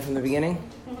from the beginning?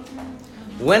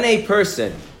 When a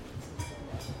person,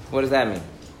 what does that mean?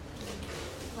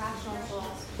 Rational soul.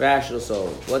 Rational soul.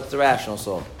 What's the rational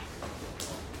soul?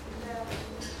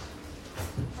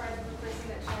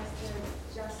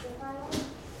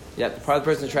 Yeah, the part of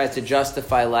the person that tries to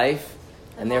justify life.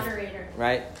 The moderator.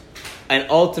 Right? And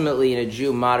ultimately, in a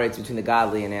Jew, moderates between the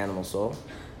godly and animal soul.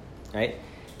 Right?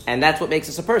 And that's what makes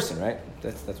us a person, right?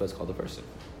 That's why it's called a person.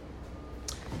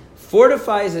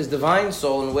 Fortifies his divine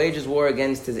soul and wages war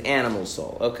against his animal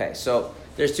soul. Okay, so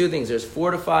there's two things. There's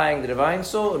fortifying the divine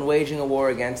soul and waging a war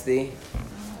against the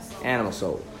animal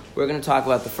soul. We're going to talk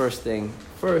about the first thing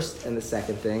first and the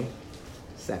second thing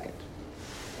second.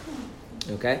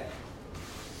 Okay?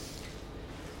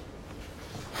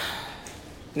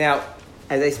 Now,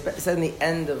 as I said in the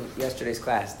end of yesterday's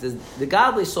class, the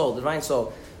godly soul, the divine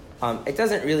soul, it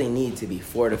doesn't really need to be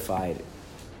fortified.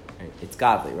 Right? It's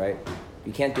godly, right?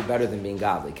 You can't do better than being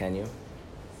godly, can you?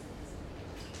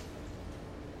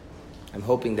 I'm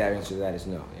hoping the answer to that is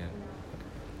no. Yeah.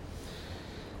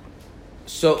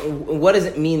 So, what does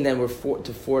it mean then?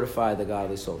 To fortify the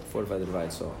godly soul, to fortify the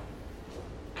divine soul.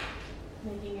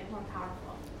 Making it more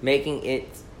powerful. Making it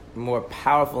more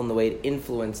powerful in the way it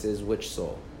influences which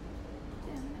soul?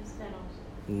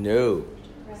 No,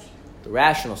 the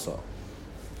rational soul.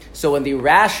 So when the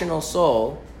rational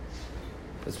soul,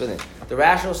 the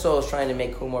rational soul is trying to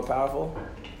make who more powerful?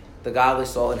 The godly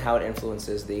soul, and how it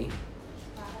influences the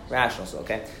rational soul.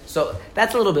 Okay, so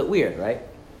that's a little bit weird, right?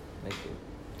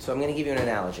 So I'm going to give you an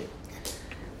analogy.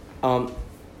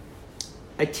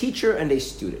 A teacher and a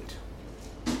student.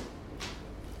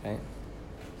 Okay.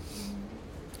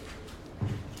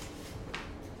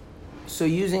 So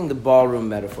using the ballroom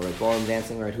metaphor, right? Ballroom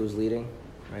dancing, right? Who's leading,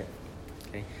 right?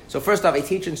 Okay. So first off, a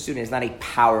teacher and student is not a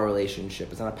power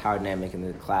relationship. It's not a power dynamic in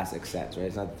the classic sense, right?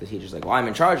 It's not that the teacher's like, well, I'm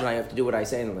in charge and I have to do what I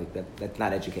say, and like that. That's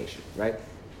not education, right?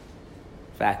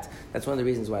 In fact, that's one of the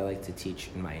reasons why I like to teach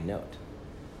in my note.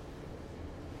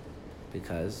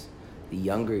 Because the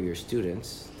younger your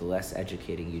students, the less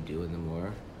educating you do and the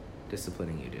more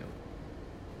disciplining you do.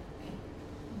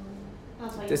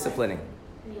 That's why Disciplining.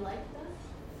 You like that?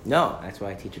 No, that's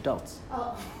why I teach adults.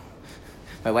 Oh.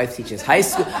 My wife teaches high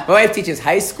school. My wife teaches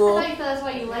high school. I thought you said that's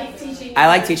why you like teaching. I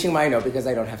like teaching my note because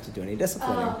I don't have to do any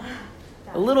disciplining. Oh.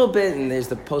 A little bit, and there's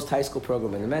the post-high school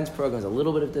program and the men's program is a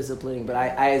little bit of disciplining, but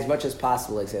I as much as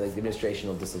possible, like say, like the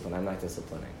administrational discipline, I'm not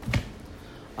disciplining.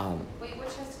 Wait,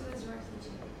 which high school is your wife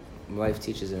teaching? My wife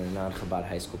teaches in a non-Chabad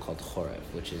high school called Chorev,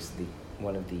 which is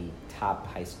one of the top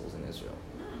high schools in Israel.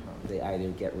 They either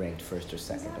get ranked first or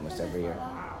second almost every year.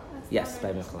 Yes,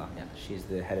 by Michala. Yeah, she's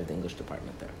the head of the English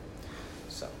department there.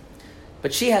 So,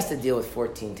 but she has to deal with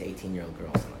 14 to 18-year-old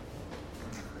girls,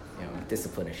 with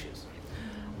discipline issues.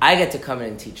 I get to come in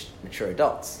and teach mature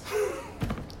adults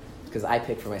because I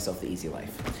pick for myself the easy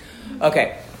life.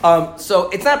 Okay, so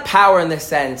it's not power in the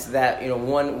sense that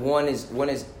one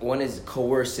is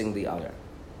coercing the other.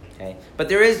 Okay, but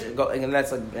there is, and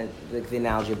that's like the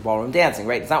analogy of ballroom dancing,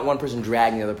 right? It's not one person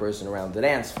dragging the other person around the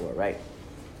dance floor, right?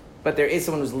 But there is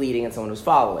someone who's leading and someone who's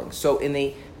following. So in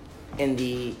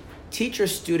the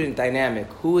teacher-student dynamic,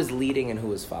 who is leading and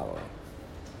who is following?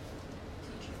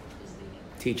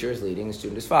 Teacher is leading, the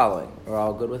student is following. We're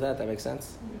all good with that? That makes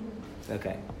sense? Mm-hmm.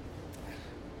 Okay.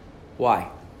 Why?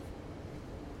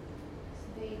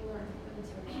 They learn the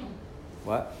material.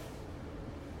 What?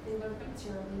 They learn the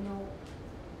material.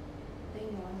 They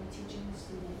know I'm teaching the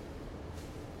student.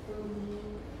 They're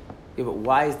leading. Yeah, but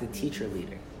why is the teacher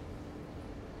leading?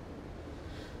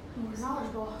 More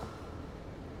knowledgeable.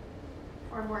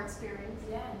 Or more experienced.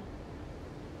 Yeah.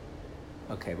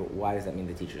 Okay, but why does that mean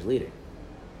the teacher is leading?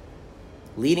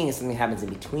 Leading is something that happens in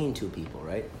between two people,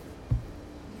 right?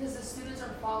 Because the students are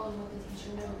following what the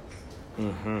teacher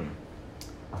knows. Mm-hmm.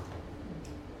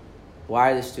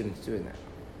 Why are the students doing that?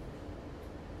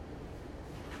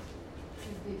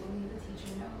 Because they believe the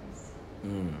teacher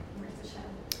knows.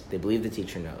 They believe the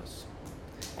teacher knows.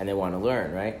 And they want to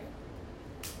learn, right?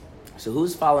 So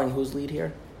who's following whose lead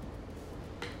here?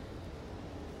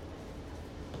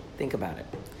 Think about it.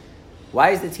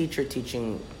 Why is the teacher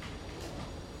teaching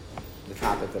the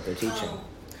topic that they're teaching?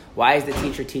 Why is the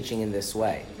teacher teaching in this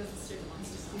way? Because the student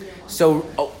wants to. So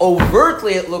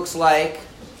overtly it looks like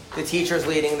the teacher's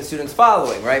leading and the student's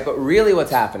following, right? But really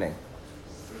what's happening?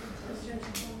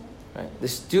 Right? The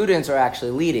students are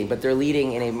actually leading, but they're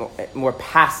leading in a more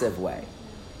passive way.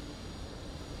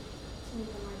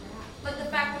 But the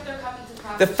fact that they're coming to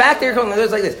class. The fact that you're coming,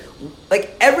 it's like this.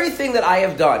 Like everything that I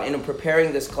have done in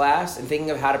preparing this class and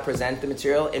thinking of how to present the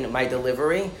material in my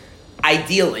delivery,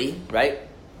 ideally, right?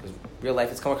 Because real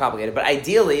life is more complicated, but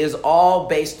ideally is all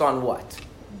based on what?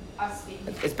 Us being.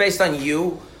 It's based on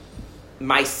you,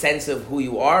 my sense of who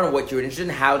you are and what you're interested in,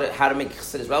 how to make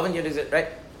Chassidus relevant, right?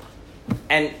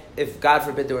 And if, God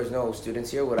forbid, there was no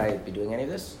students here, would I be doing any of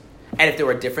this? And if there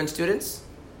were different students,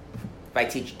 if I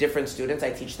teach different students,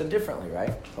 I teach them differently,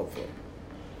 right? Hopefully.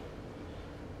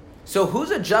 So who's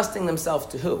adjusting themselves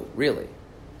to who, really?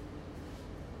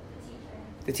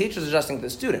 The teacher's adjusting to the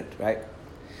student, right?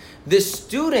 The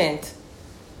student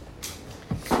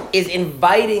is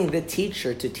inviting the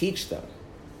teacher to teach them.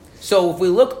 So if we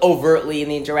look overtly in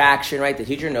the interaction, right, the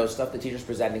teacher knows stuff, the teacher's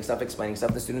presenting stuff, explaining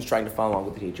stuff, the student's trying to follow along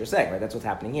with the teacher saying, right? That's what's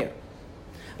happening here.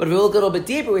 But if we look a little bit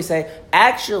deeper, we say,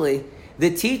 actually, the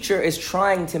teacher is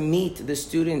trying to meet the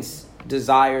student's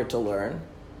desire to learn,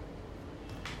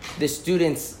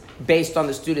 based on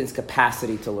the student's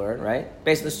capacity to learn, right?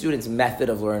 Based on the student's method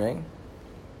of learning.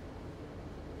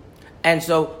 And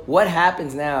so what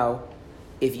happens now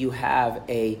if you have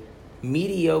a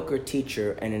mediocre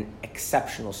teacher and an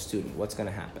exceptional student? What's going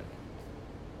to happen?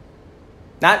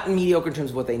 Not mediocre in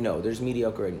terms of what they know. There's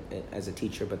mediocre as a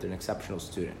teacher, but they're an exceptional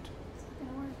student. It's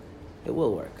not going to work It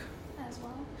will work. as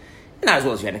well. Not as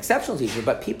well as you had an exceptional teacher,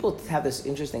 but people have this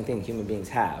interesting thing human beings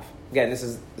have. Again, this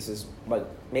is like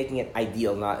making it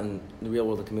ideal, not in the real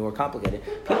world it can be more complicated.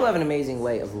 People have an amazing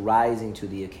way of rising to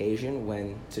the occasion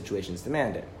when situations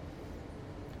demand it.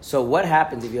 So what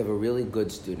happens if you have a really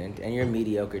good student and you're a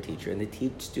mediocre teacher and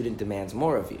the student demands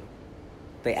more of you?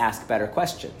 They ask better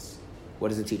questions. What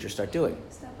does the teacher start doing?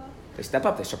 Step up. They step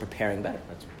up. They start preparing better.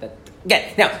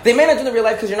 Again, now, they may not do it in real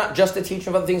life because you're not just a teacher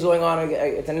of other things going on.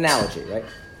 It's an analogy, right?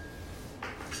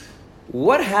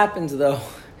 What happens, though,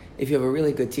 if you have a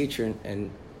really good teacher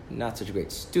and not such a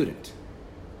great student?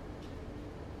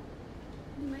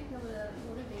 You might be able to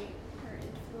motivate or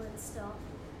influence still.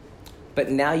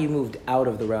 But now you moved out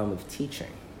of the realm of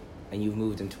teaching and you've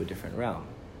moved into a different realm.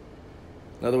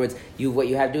 In other words, what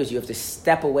you have to do is you have to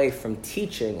step away from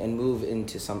teaching and move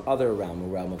into some other realm, a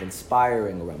realm of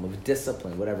inspiring, a realm of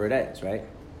discipline, whatever it is, right?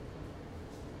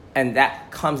 And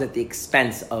that comes at the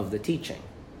expense of the teaching.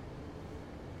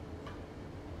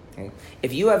 Okay?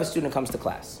 If you have a student who comes to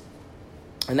class,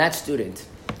 and that student,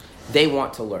 they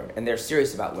want to learn, and they're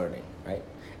serious about learning, right?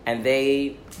 And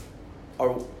they're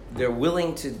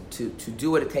willing to do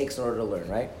what it takes in order to learn,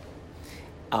 right?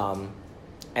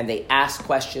 And they ask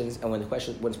questions, and when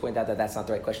it's pointed out that that's not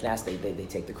the right question to ask, they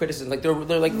take the criticism. Like they're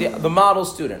like the model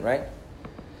student, right?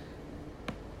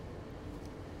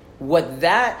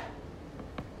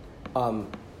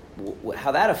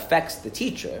 How that affects the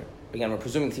teacher, again, we're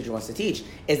presuming the teacher wants to teach,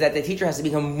 is that the teacher has to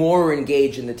become more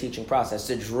engaged in the teaching process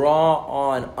to draw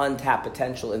on untapped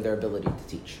potential in their ability to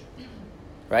teach,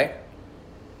 right?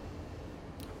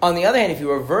 On the other hand, if you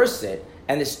reverse it,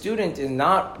 and the student is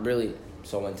not really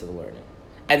so into the learning,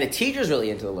 and the teacher's really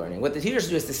into the learning, what the teacher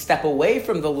should do is to step away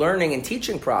from the learning and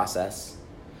teaching process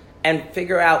and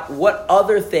figure out what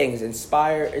other things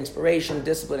inspire, inspiration,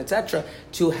 discipline, etc.,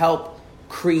 to help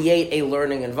create a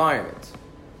learning environment.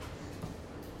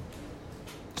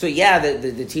 So yeah,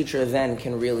 the teacher then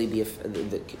can really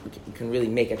can really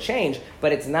make a change,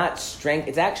 but it's not strength.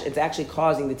 It's actually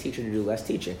causing the teacher to do less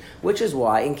teaching, which is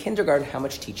why in kindergarten how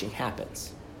much teaching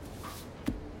happens.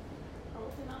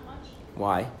 Hopefully not much.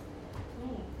 Why?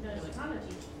 There's a ton of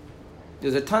teaching.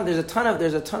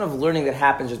 There's a ton of learning that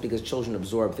happens just because children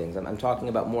absorb things. I'm talking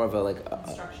about more of a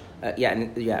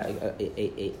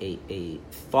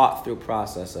thought through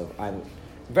process of I'm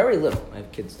very little. I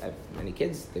have many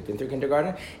kids. They've been through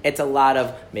kindergarten. It's a lot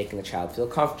of making the child feel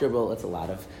comfortable. It's a lot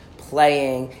of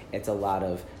playing. It's a lot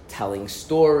of telling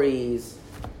stories,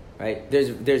 right? There's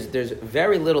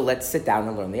very little. Let's sit down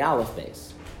and learn the Aleph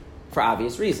base, for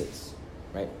obvious reasons,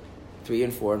 right? 3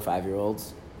 and 4 and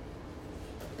 5-year-olds,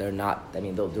 they're not. I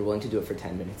mean, they're willing to do it for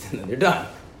 10 minutes and then they're done,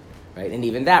 right? And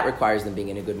even that requires them being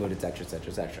in a good mood, etc., etc.,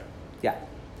 etc. Yeah.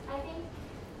 I think,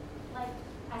 like,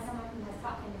 as someone who has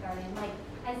taught kindergarten, like,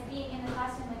 as being in the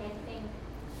classroom, like, I think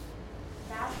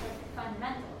that's, like,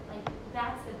 fundamental. Like,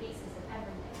 that's the basis of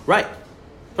everything.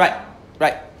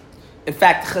 Right. In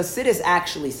fact, Chassidus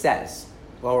actually says,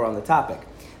 while we're on the topic,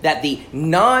 that the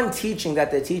non-teaching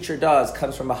that the teacher does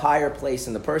comes from a higher place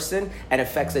in the person and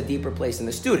affects a deeper place in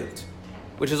the student,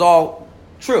 which is all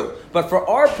true. But for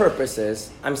our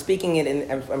purposes, I'm speaking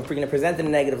it I'm going to present it in a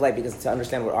negative light because to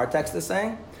understand what our text is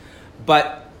saying.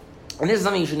 And this is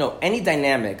something you should know. Any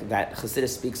dynamic that Chassidus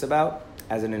speaks about,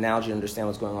 as an analogy to understand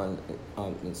what's going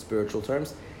on in spiritual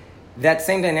terms, that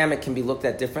same dynamic can be looked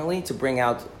at differently to bring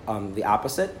out the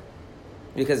opposite.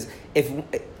 Because if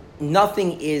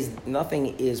nothing is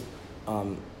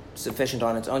sufficient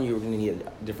on its own, you're going to need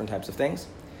different types of things.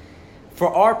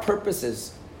 For our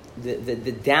purposes,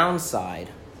 the downside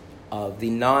of the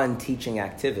non-teaching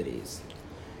activities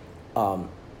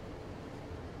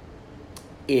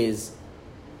is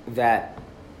that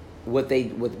they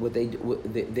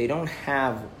don't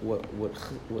have what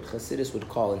Hasidus would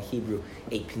call in Hebrew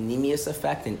a panemius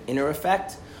effect, an inner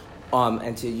effect,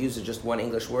 and to use just one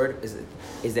English word is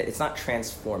that it's not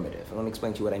transformative. And let me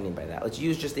explain to you what I mean by that. Let's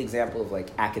use just the example of like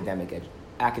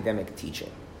academic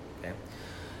teaching. Okay,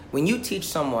 when you teach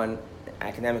someone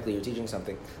academically, you're teaching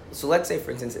something. So let's say,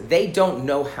 for instance, they don't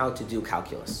know how to do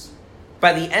calculus.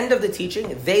 By the end of the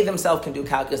teaching, they themselves can do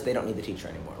calculus. They don't need the teacher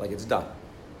anymore. Like, it's done,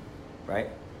 right?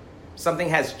 Something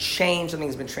has changed. Something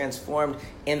has been transformed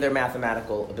in their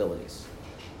mathematical abilities.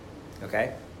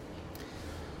 Okay?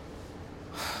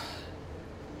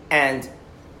 And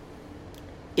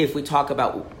if we talk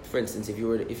about, for instance, if you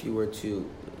were to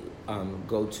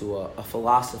go to a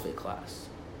philosophy class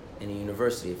in a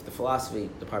university, if the philosophy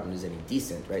department is any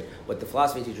decent, right? What the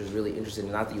philosophy teacher is really interested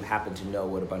in, not that you happen to know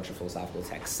what a bunch of philosophical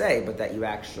texts say, but that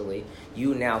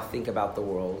you now think about the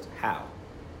world how?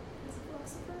 As a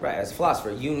philosopher? Right, as a philosopher.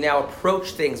 You now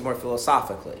approach things more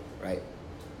philosophically, right?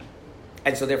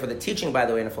 And so therefore the teaching, by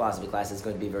the way, in a philosophy class is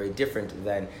going to be very different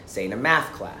than, say, in a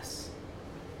math class,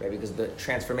 right? Because the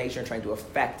transformation you're trying to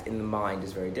affect in the mind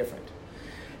is very different.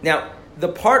 Now, the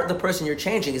part of the person you're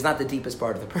changing is not the deepest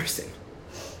part of the person.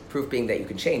 Proof being that you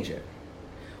can change it.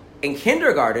 In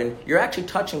kindergarten, you're actually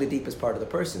touching the deepest part of the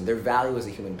person, their value as a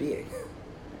human being,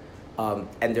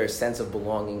 and their sense of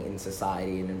belonging in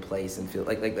society and in place and feel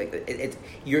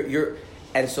you're.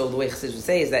 And so the way Chassidus would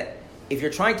say is that if you're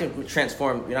trying to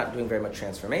transform, you're not doing very much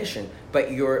transformation,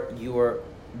 but you're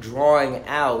drawing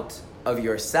out of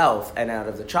yourself and out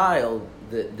of the child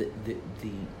the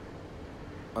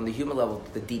on the human level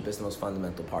the deepest, most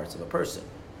fundamental parts of a person.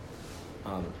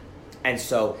 And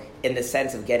so, in the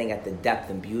sense of getting at the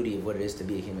depth and beauty of what it is to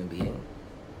be a human being,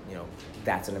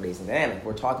 that's an amazing dynamic.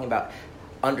 We're talking about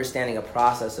understanding a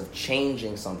process of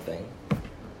changing something,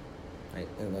 right?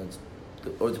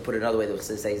 Or to put it another way, the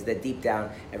Chassidus says that deep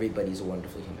down, everybody's a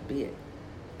wonderful human being,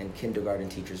 and kindergarten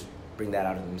teachers bring that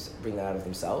out of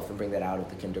themselves and bring that out of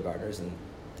the kindergartners,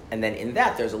 and then in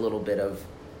that there's a little bit of,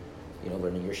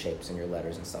 learning your shapes and your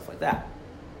letters and stuff like that.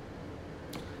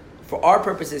 For our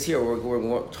purposes here,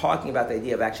 we're talking about the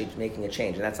idea of actually making a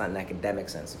change, and that's not an academic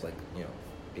sense of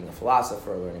being a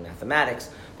philosopher or learning mathematics.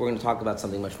 We're going to talk about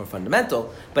something much more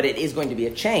fundamental, but it is going to be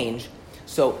a change.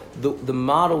 So the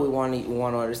model we want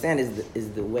to understand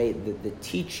is the way that the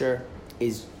teacher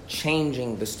is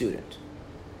changing the student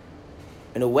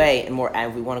in a way, and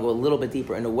if we want to go a little bit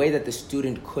deeper, in a way that the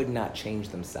student could not change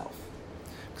themselves.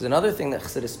 Because another thing that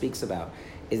Chassidus speaks about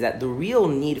is that the real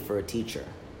need for a teacher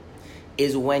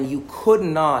is when you could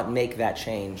not make that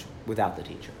change without the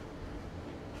teacher.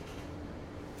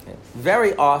 Okay.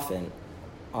 Very often,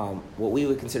 what we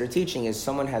would consider teaching is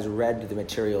someone has read the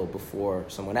material before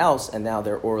someone else, and now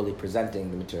they're orally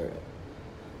presenting the material.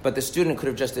 But the student could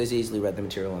have just as easily read the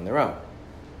material on their own.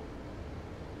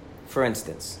 For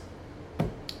instance,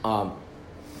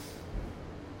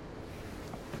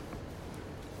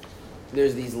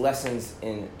 there's these lessons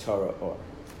in Torah or.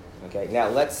 Okay, now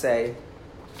let's say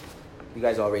you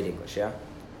guys all read English, yeah?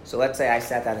 So let's say I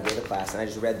sat down and gave a class and I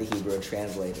just read the Hebrew and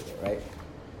translated it, right?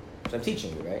 So I'm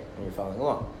teaching you, right? And you're following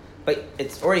along. But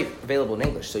it's already available in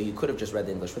English, so you could have just read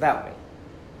the English without me.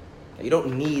 You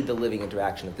don't need the living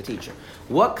interaction of the teacher.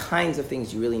 What kinds of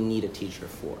things do you really need a teacher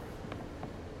for?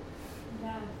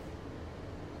 Math.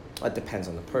 Well, it depends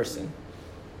on the person.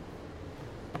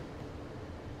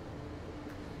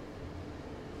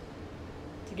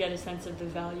 To get a sense of the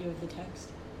value of the text,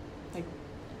 like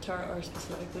Torah or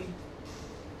specifically,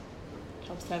 it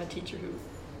helps to have a teacher who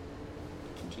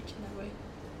can teach in that way.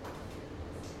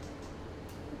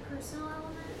 The personal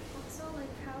element also,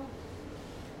 like how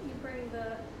you bring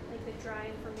the dry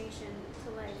information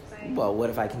to life by. Well, what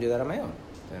if I can do that on my own?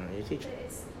 I don't need a teacher.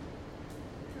 It's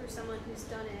through someone who's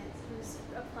done it, who's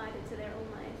applied it to their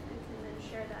own life, and can then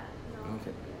share that knowledge.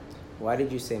 Okay. Why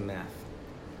did you say math?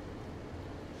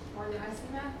 Why did I say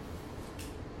math?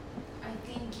 I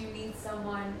think you need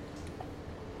someone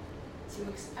to.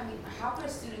 How could a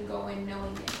student go in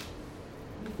knowing it?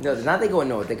 No, not they go and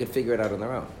know it. They could figure it out on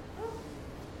their own.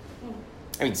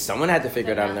 I mean, someone had to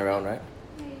figure it out on their own, right?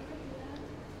 Yeah, you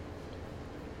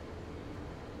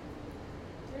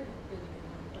could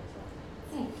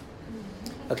do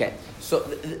that. Okay, so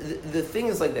the thing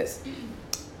is like this.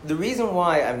 The reason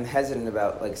why I'm hesitant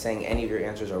about saying any of your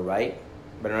answers are right,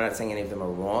 but I'm not saying any of them are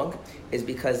wrong, is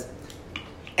because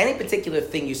any particular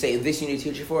thing you say, this you need a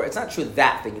teacher for, it's not true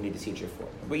that thing you need a teacher for.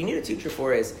 What you need a teacher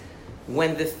for is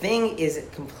when the thing is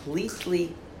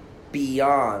completely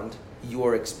beyond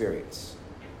your experience.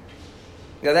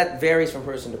 Now that varies from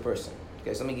person to person.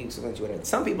 Okay, so let me give you something to it.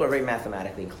 Some people are very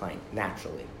mathematically inclined,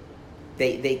 naturally.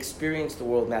 They experience the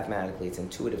world mathematically. It's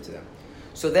intuitive to them.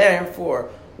 So therefore,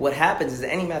 what happens is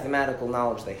that any mathematical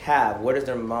knowledge they have, what does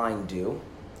their mind do?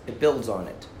 It builds on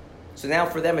it. So now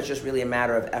for them, it's just really a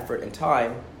matter of effort and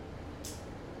time.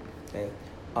 Okay?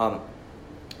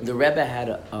 The Rebbe had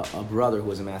a brother who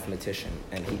was a mathematician,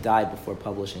 and he died before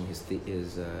publishing his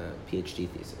PhD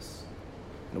thesis.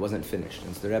 And it wasn't finished.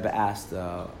 And so the Rebbe asked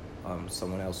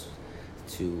someone else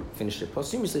to finish it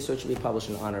posthumously so it should be published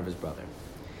in honor of his brother.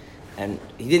 And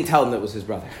he didn't tell him that it was his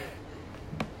brother.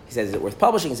 He says, is it worth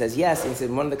publishing? He says, yes. And he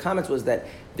said one of the comments was that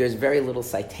there's very little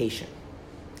citation.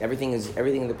 Everything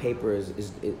in the paper is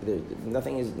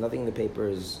nothing in the paper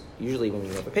is, usually when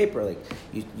you have a paper, like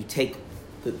you take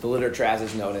the literature as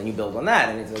is known and you build on that,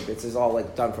 and it's all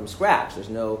like done from scratch. There's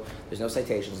no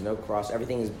citations, no cross.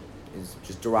 Everything is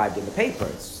just derived in the paper.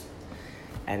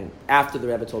 And after the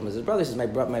Rebbe told him his brother, he says, my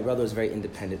brother was a very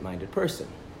independent-minded person.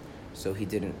 So he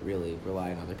didn't really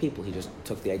rely on other people. He just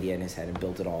took the idea in his head and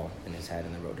built it all in his head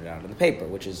and then wrote it out in the paper,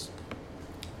 which is,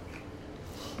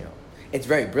 it's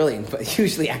very brilliant, but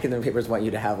usually academic papers want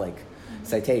you to have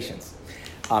citations.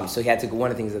 So he had to go,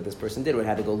 one of the things that this person did was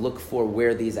had to go look for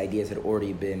where these ideas had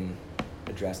already been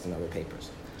addressed in other papers.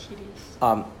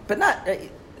 But not,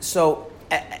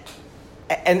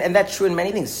 and that's true in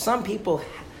many things. Some people,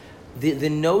 the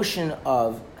notion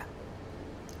of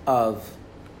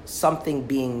something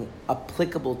being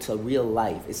applicable to real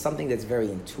life is something that's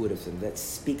very intuitive to them, that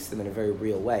speaks to them in a very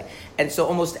real way. And so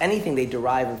almost anything they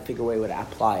derive and figure a way to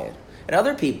apply it. And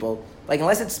other people,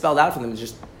 unless it's spelled out for them, it's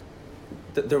just,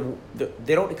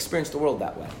 they don't experience the world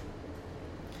that way.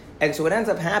 And so what ends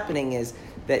up happening is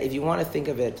that if you want to think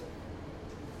of it,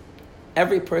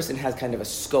 every person has kind of a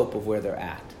scope of where they're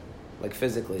at,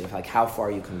 physically, of how far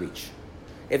you can reach.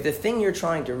 If the thing you're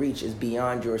trying to reach is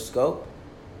beyond your scope,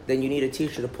 then you need a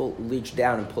teacher to reach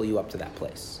down and pull you up to that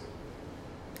place.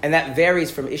 And that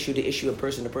varies from issue to issue, and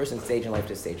person to person, stage in life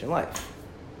to stage in life.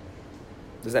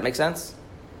 Does that make sense?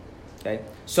 Okay.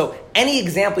 So any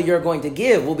example you're going to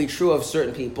give will be true of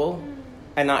certain people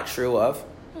and not true of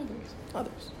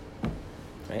others.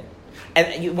 Right?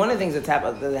 And one of the things that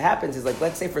happens is,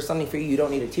 let's say for something for you don't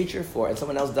need a teacher for, and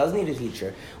someone else does need a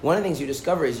teacher, one of the things you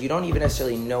discover is you don't even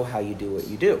necessarily know how you do what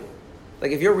you do.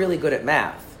 If you're really good at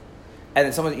math,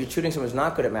 and then you're tutoring someone who's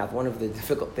not good at math, one of the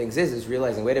difficult things is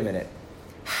realizing, wait a minute,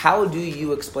 how do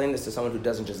you explain this to someone who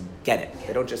doesn't just get it?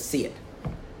 They don't just see it.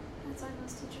 That's why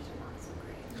most teachers are not so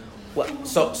great.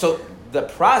 Well, so the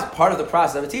part of the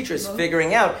process of a teacher is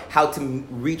figuring out how to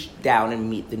reach down and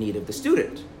meet the need of the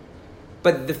student.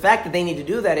 But the fact that they need to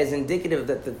do that is indicative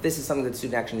that this is something that the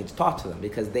student actually needs taught to them,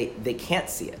 because they can't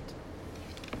see it.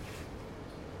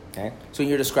 Okay? So when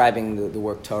you're describing the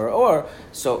work Torah,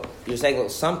 so you're saying, well,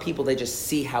 some people, they just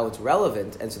see how it's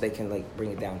relevant, and so they can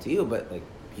bring it down to you, but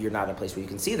you're not in a place where you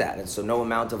can see that. And so no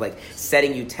amount of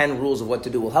setting you 10 rules of what to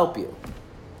do will help you.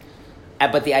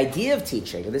 But the idea of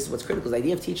teaching, and this is what's critical, the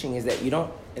idea of teaching is that you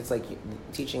don't,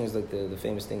 teaching is the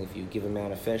famous thing, if you give a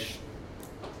man a fish,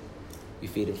 you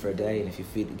feed him for a day, and if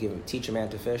you teach a man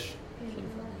to fish,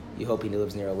 you hope he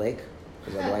lives near a lake,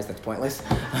 because otherwise that's pointless.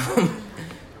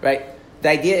 Right? The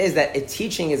idea is that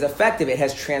teaching is effective. It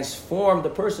has transformed the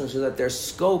person so that their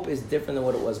scope is different than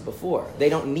what it was before. They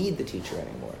don't need the teacher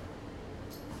anymore.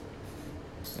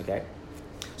 Okay?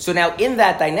 So now in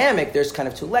that dynamic, there's kind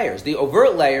of two layers. The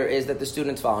overt layer is that the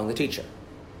student's following the teacher.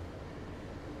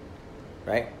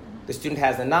 Right? The student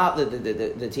has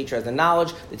the teacher has the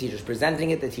knowledge, the teacher's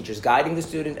presenting it, the teacher's guiding the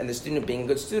student, and the student, being a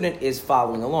good student, is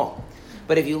following along.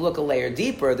 But if you look a layer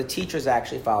deeper, the teacher's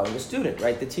actually following the student,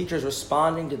 right? The teacher's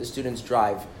responding to the student's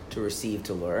drive to receive,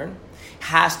 to learn,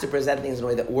 has to present things in a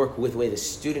way that work with the way the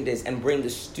student is and bring the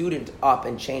student up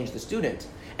and change the student,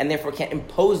 and therefore can't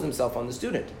impose themselves on the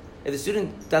student. If the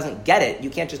student doesn't get it, you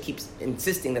can't just keep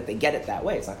insisting that they get it that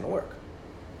way. It's not going to work.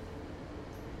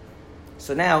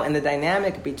 So now, in the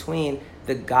dynamic between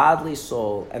the godly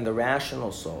soul and the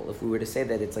rational soul, if we were to say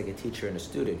that it's like a teacher and a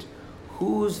student,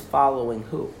 who's following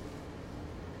who?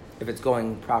 If it's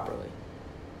going properly.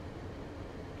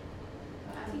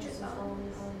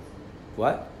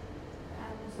 What?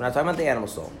 We're not talking about the animal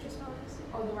soul.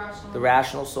 Oh, the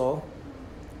rational soul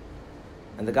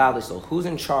and the godly soul. Who's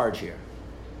in charge here?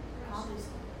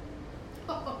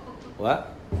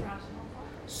 What?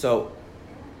 So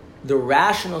the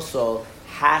rational soul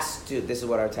has to, this is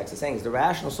what our text is saying, is the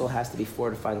rational soul has to be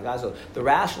fortified in the godly soul. The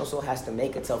rational soul has to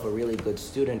make itself a really good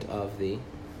student of the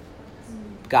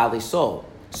godly soul.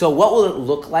 So what will it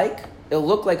look like? It'll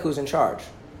look like who's in charge?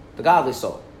 The godly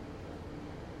soul.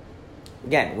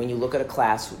 Again, when you look at a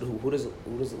class, who does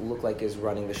it look like is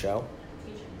running the show?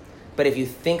 Teachers. But if you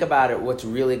think about it, what's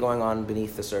really going on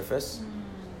beneath the surface?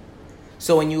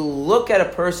 So when you look at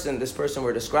this person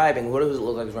we're describing, what does it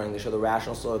look like is running the show? The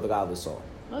rational soul or the godly soul?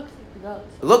 Looks like the godly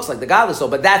soul. It looks like the godly soul,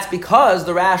 but that's because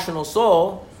the rational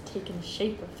soul, It's taken the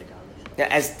shape of the godly soul.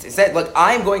 as it said, look,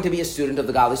 I'm going to be a student of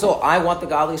the godly soul. I want the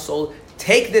godly soul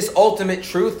take this ultimate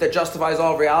truth that justifies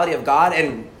all reality of God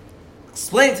and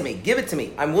explain it to me, give it to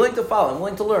me. I'm willing to follow, I'm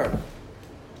willing to learn.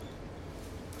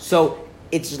 So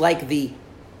it's like the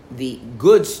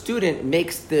good student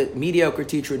makes the mediocre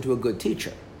teacher into a good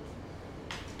teacher.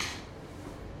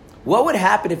 What would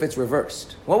happen if it's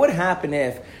reversed? What would happen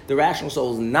if the rational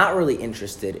soul is not really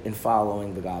interested in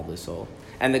following the godly soul,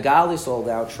 and the godly soul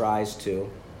now tries to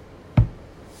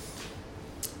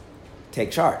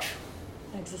take charge?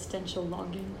 Existential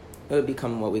longing. It would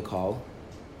become what we call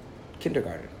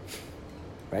kindergarten,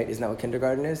 right? Isn't that what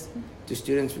kindergarten is? Do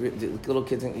little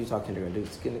kids, you talk kindergarten, do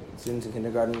students in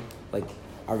kindergarten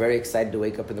are very excited to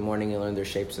wake up in the morning and learn their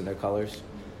shapes and their colors?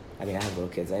 I mean, I have little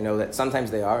kids. I know that sometimes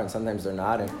they are and sometimes they're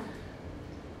not. And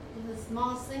the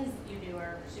smallest things that you do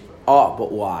are super fun. oh,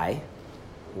 but why?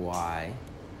 Why?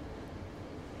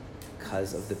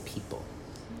 Because of the people.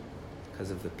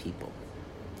 Because of the people.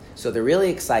 So they're really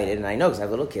excited, and I know because I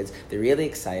have little kids. They're really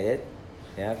excited.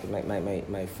 Yeah,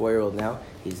 my 4-year-old now,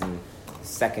 he's in the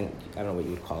second. I don't know what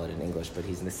you would call it in English, but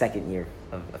he's in the second year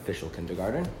of official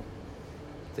kindergarten.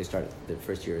 They start. The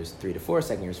first year is 3 to 4.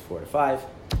 Second year is 4 to 5,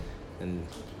 and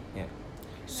yeah.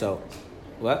 So,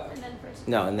 what? And then first.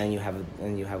 No, and then you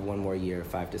have one more year,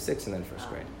 5 to 6, and then first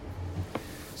grade.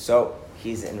 So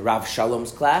he's in Rav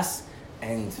Shalom's class,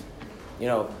 and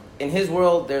in his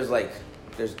world, there's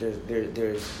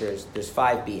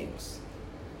 5 beings.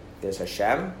 There's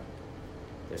Hashem,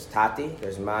 there's Tati,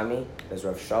 there's Mami, there's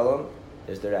Rav Shalom,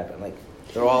 there's the Rebbe. And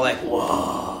they're all like,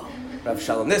 whoa, Rav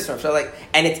Shalom this, Rav Shalom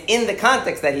and it's in the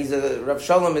context that Rav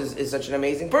Shalom is such an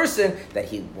amazing person that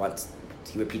he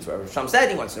repeats what Rav Shalom said.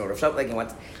 He wants to know what Rav Shalom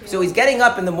wants. So he's getting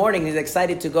up in the morning. He's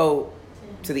excited to go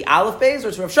to the Aleph Beis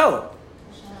or to Rav Shalom.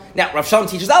 Now Rav Shalom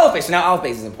teaches Aleph Beis, so now Aleph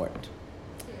Beis is important.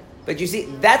 But you see,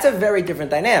 that's a very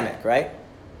different dynamic, right?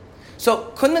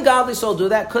 So couldn't the godly soul do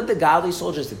that? Could the godly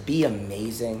soul just be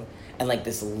amazing and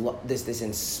this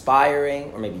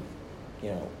inspiring, or maybe,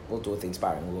 we'll do with the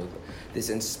inspiring, this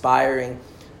inspiring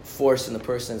force in the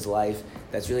person's life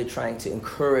that's really trying to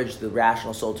encourage the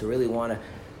rational soul to really want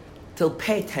to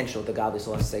pay attention to what the godly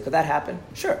soul has to say. Could that happen?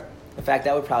 Sure. In fact,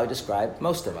 that would probably describe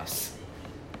most of us.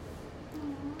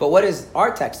 But what is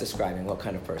our text describing? What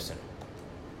kind of person?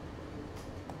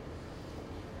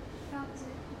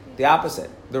 The opposite.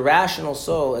 The rational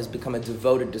soul has become a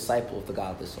devoted disciple of the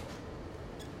godly soul.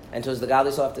 And so does the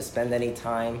godly soul have to spend any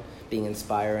time being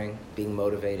inspiring, being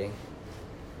motivating?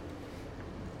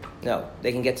 No.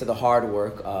 They can get to the hard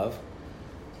work of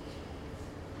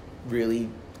really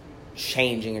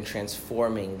changing and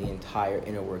transforming the entire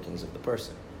inner workings of the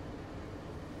person.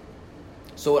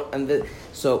 So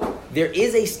there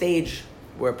is a stage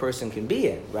where a person can be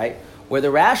in, right? Where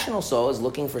the rational soul is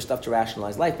looking for stuff to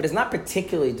rationalize life, but is not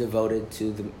particularly devoted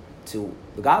to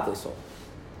the godly soul.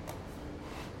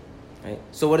 Right?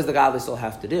 So what does the godly soul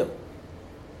have to do?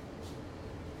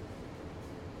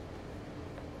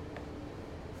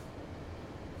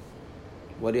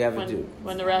 What do you have to do?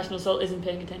 When the rational soul isn't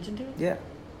paying attention to it? Yeah.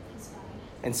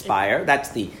 Inspire. That's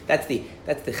the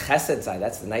chesed side.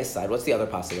 That's the nice side. What's the other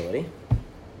possibility?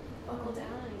 Buckle down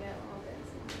and get all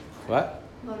this. What?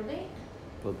 Motivate?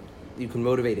 Well, you can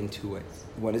motivate in 2 ways.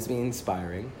 One is being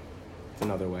inspiring. It's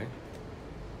another way.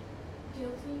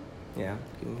 Guilty? Yeah.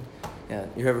 Yeah.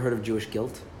 You ever heard of Jewish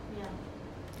guilt? Yeah.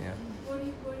 Yeah. What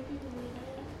do people mean by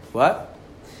that? What?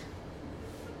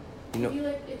 Can you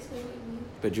explain what you mean?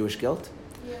 By Jewish guilt?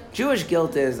 Yeah. Jewish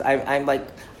guilt is,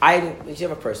 if you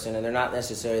have a person and they're not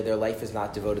necessarily, their life is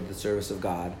not devoted to the service of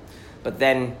God, but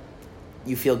then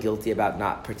you feel guilty about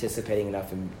not participating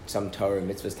enough in some Torah and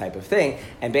mitzvahs type of thing,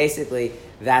 and basically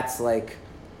that's like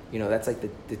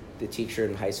the teacher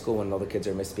in high school when all the kids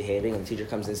are misbehaving, and the teacher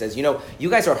comes and says, you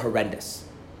guys are horrendous.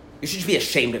 You should be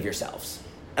ashamed of yourselves,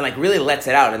 and really lets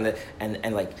it out, and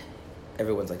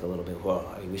everyone's a little bit, whoa,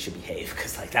 we should behave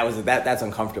because that's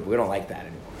uncomfortable. We don't like that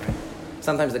anymore. Right?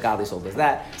 Sometimes the godly soul does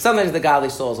that. Sometimes the godly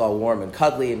soul is all warm and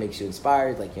cuddly and makes you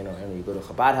inspired. You go to a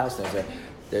Chabad house,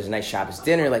 there's a nice Shabbos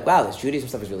dinner. Wow, this Judaism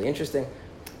stuff is really interesting.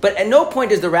 But at no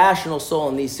point is the rational soul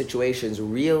in these situations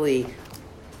really,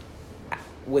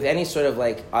 with any sort of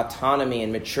autonomy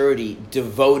and maturity,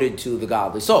 devoted to the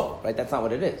godly soul. Right? That's not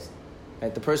what it is.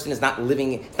 Right? The person is not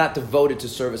it's not devoted to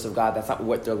service of God. That's not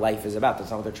what their life is about. That's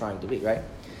not what they're trying to be. Right?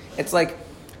 It's like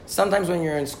Sometimes when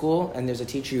you're in school and there's a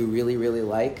teacher you really, really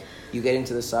like, you get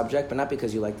into the subject, but not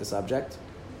because you like the subject.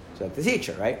 You like the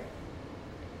teacher, right?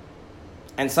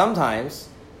 And sometimes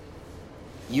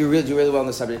you really do really well in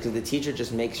the subject because the teacher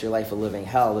just makes your life a living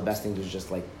hell. The best thing to do is just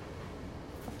like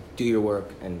do your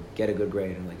work and get a good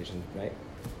grade and right?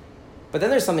 But then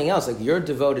there's something else, like you're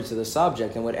devoted to the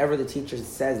subject and whatever the teacher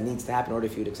says needs to happen in order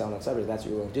for you to excel in that subject, that's what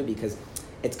you're willing to do because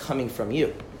it's coming from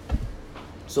you.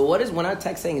 So when our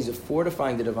text saying is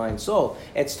fortifying the divine soul,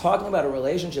 it's talking about a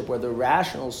relationship where the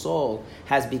rational soul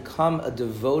has become a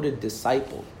devoted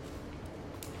disciple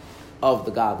of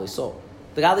the godly soul.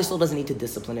 The godly soul doesn't need to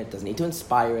discipline it, doesn't need to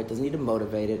inspire it, doesn't need to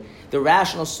motivate it. The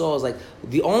rational soul is like,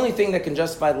 the only thing that can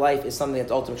justify life is something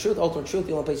that's ultimate truth. Ultimate truth,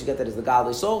 the only place you get that is the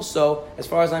godly soul. So, as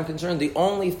far as I'm concerned, the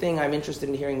only thing I'm interested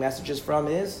in hearing messages from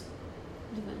is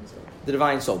the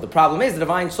divine soul. The problem is the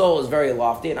divine soul is very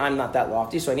lofty, and I'm not that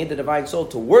lofty, so I need the divine soul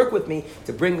to work with me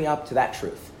to bring me up to that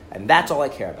truth. And that's all I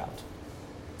care about.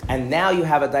 And now you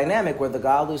have a dynamic where the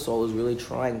godly soul is really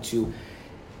trying to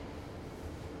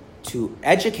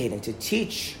educate and to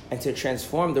teach and to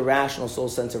transform the rational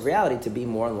soul's sense of reality to be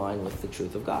more in line with the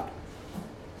truth of God.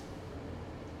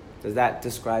 Does that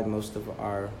describe most of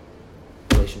our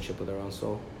relationship with our own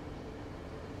soul?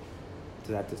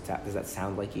 Does that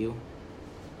sound like you?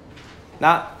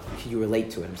 Not if you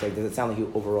relate to it. I'm saying, does it sound like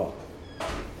you overall?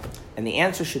 And the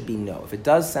answer should be no. If it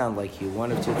does sound like you,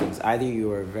 one of two things. Either you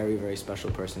are a very, very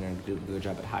special person and do a good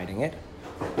job at hiding it,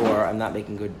 or I'm not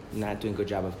doing a good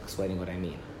job of explaining what I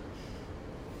mean.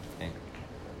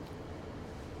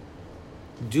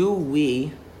 Have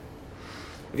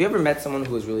you ever met someone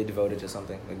who is really devoted to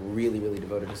something? Like really, really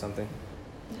devoted to something?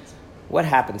 Yes. What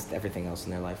happens to everything else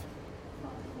in their life?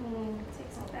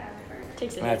 Takes a back burner.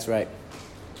 That's right.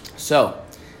 So,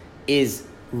 is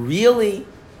really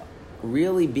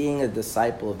being a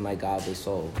disciple of my godly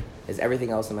soul, is everything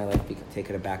else in my life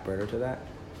taking a back burner to that?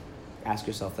 Ask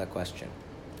yourself that question.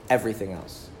 Everything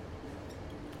else.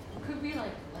 It could be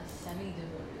like a semi-devoted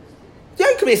student. Yeah,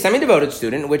 it could be a semi-devoted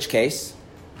student, in which case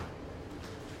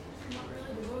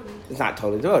it's not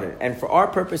totally devoted. And for our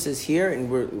purposes here,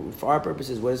 for our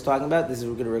purposes, what it's talking about, this is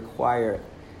going to require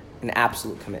an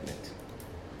absolute commitment.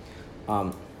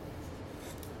 I'm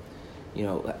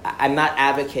not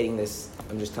advocating this.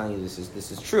 I'm just telling you this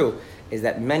is true. Is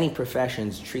that many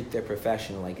professions treat their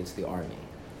profession like it's the army.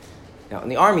 Now, in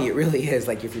the army, it really is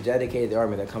like if you're dedicated to the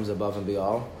army, that comes above and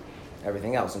beyond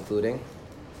everything else, including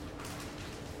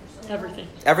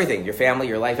everything, your family,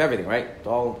 your life, everything, right? It's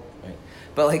all right.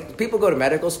 But like people go to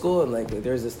medical school and like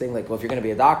there's this thing like, well, if you're going to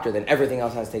be a doctor, then everything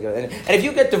else has to take over. And if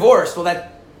you get divorced, well, that's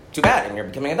too bad, and you're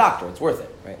becoming a doctor. It's worth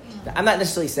it, right? I'm not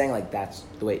necessarily saying like that's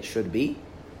the way it should be.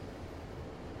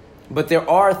 But there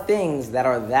are things that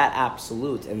are that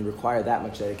absolute and require that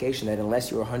much dedication that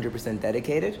unless you're 100%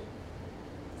 dedicated,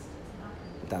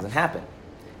 it doesn't happen.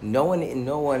 No one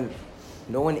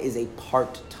is a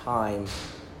part-time,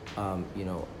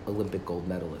 Olympic gold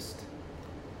medalist.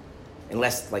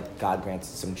 Unless, like, God grants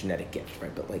some genetic gift,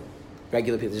 right? But, like,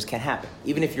 regular people, it just can't happen.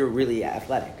 Even if you're really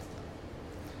athletic.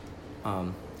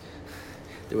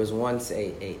 There was once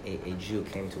a Jew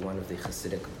came to one of the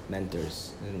Hasidic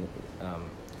mentors, and,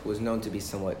 who was known to be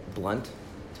somewhat blunt,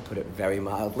 to put it very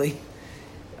mildly.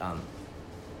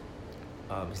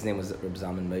 His name was Rabbi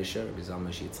Moshe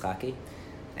Yitzchaki,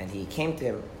 and he came to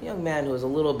him, a young man who was a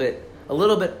little bit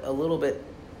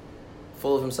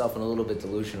full of himself and a little bit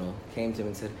delusional, came to him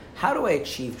and said, "How do I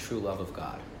achieve true love of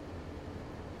God?"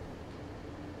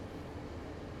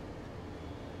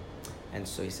 And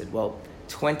so he said, well,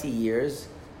 20 years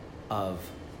of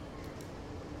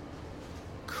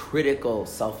critical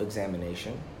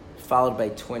self-examination, followed by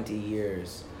 20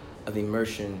 years of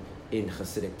immersion in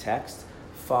Hasidic text,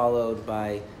 followed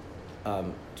by, I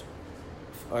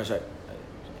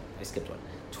skipped one.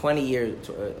 20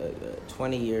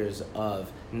 years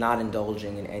of not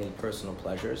indulging in any personal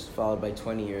pleasures, followed by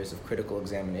 20 years of critical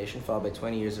examination, followed by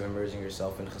 20 years of immersing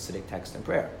yourself in Hasidic text and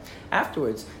prayer.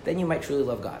 Afterwards, then you might truly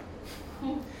love God.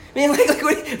 I mean, what,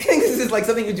 do you think this is like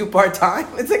something you do part-time?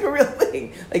 It's like a real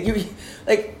thing. Are you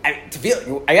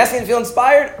asking to feel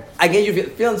inspired? I get you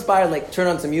feel inspired, like turn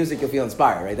on some music, you'll feel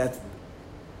inspired, right? That's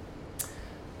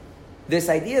this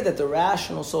idea that the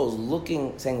rational soul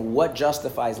is saying what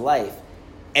justifies life,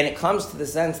 and it comes to the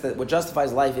sense that what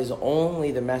justifies life is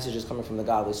only the messages coming from the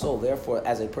godly soul. Therefore,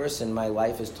 as a person, my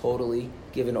life is totally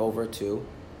given over to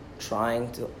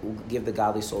trying to give the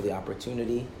godly soul the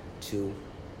opportunity to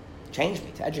change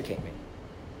me, to educate me.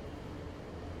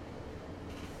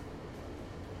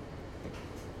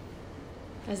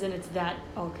 As in it's that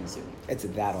all-consuming. It's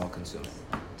that all-consuming.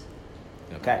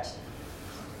 Okay.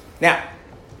 Now,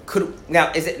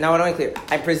 Now, I want to be clear.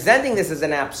 I'm presenting this as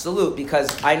an absolute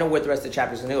because I know where the rest of the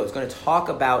chapter is going to go. It's going to talk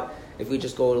about, if we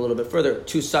just go a little bit further,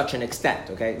 to such an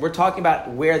extent, okay? We're talking about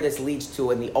where this leads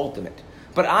to in the ultimate.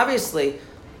 But obviously,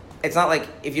 it's not like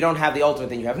if you don't have the ultimate,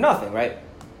 then you have nothing, right?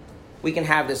 We can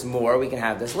have this more, we can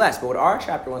have this less. But what our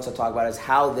chapter wants to talk about is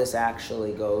how this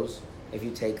actually goes if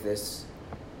you take this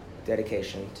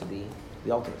dedication to the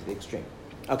ultimate, to the extreme.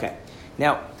 Okay.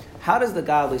 Now, how does the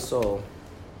godly soul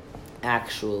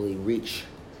actually reach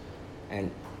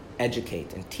and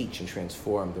educate and teach and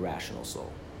transform the rational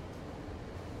soul?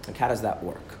 Like, how does that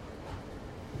work?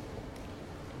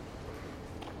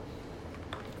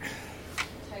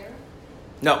 Terror?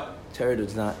 No, Torah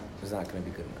is not going to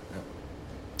be good enough. No.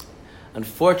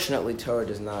 Unfortunately, Torah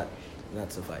does not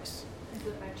suffice. Is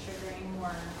it by triggering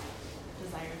more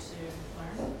desire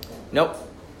to learn? Nope.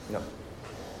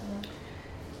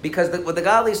 Because what the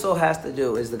godly soul has to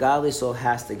do is the godly soul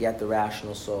has to get the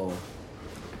rational soul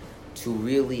to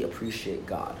really appreciate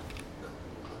God.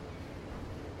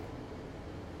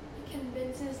 It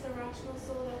convinces the rational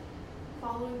soul that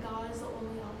following God is the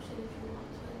only option if you want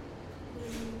to live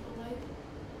a meaningful life.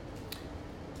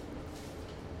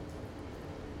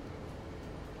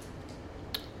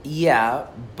 Yeah,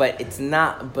 but it's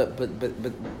not.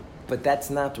 But that's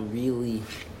not really.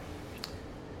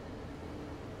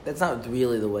 That's not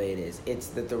really the way it is. It's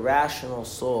that the rational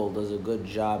soul does a good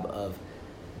job of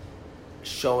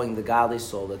showing the godly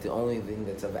soul that the only thing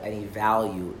that's of any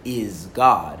value is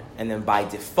God. And then by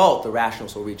default, the rational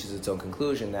soul reaches its own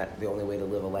conclusion that the only way to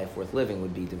live a life worth living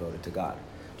would be devoted to God.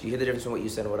 Do you hear the difference between what you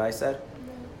said and what I said?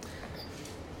 No.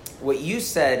 What you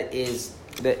said is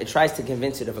that it tries to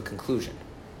convince it of a conclusion.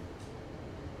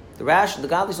 The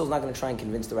godly soul is not going to try and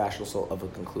convince the rational soul of a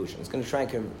conclusion. It's going to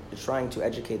trying to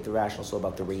educate the rational soul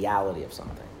about the reality of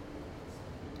something.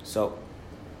 So,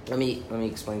 let me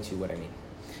explain to you what I mean.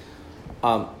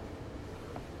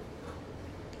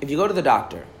 If you go to the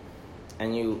doctor,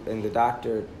 and the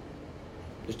doctor,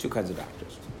 there's two kinds of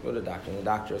doctors. You go to the doctor, and the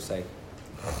doctor will say,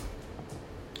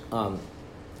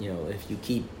 if you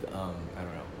keep,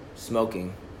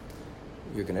 smoking,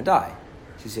 you're going to die.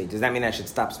 So you say, does that mean I should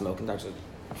stop smoking? The doctor says,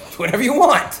 do whatever you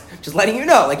want. Just letting you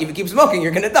know. Like, if you keep smoking,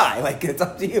 you're going to die. Like, it's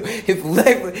up to you. If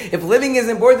living is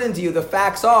important to you, the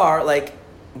facts are, like,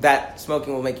 that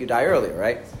smoking will make you die earlier,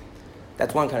 right?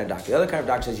 That's one kind of doctor. The other kind of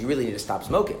doctor says you really need to stop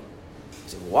smoking. You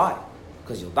say, well, why?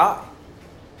 Because you'll die.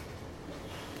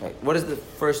 Right. What is the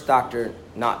first doctor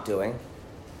not doing?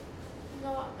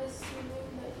 Not assuming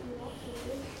that you want to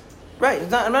live. Right.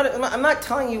 I'm not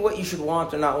telling you what you should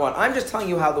want or not want. I'm just telling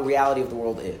you how the reality of the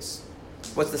world is.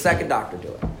 What's the second doctor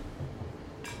doing?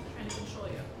 Trying to control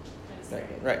you.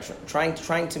 Right. Trying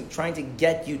to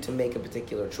get you to make a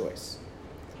particular choice.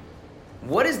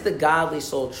 What is the godly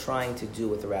soul trying to do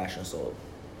with the rational soul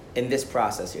in this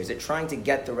process here? Is it trying to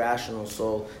get the rational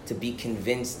soul to be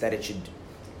convinced that it should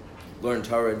learn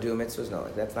Torah, do mitzvahs? No,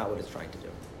 that's not what it's trying to do.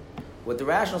 What the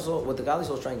godly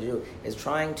soul is trying to do is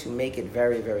trying to make it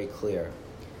very, very clear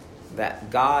that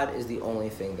God is the only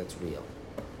thing that's real.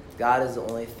 God is the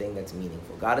only thing that's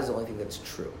meaningful. God is the only thing that's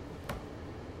true.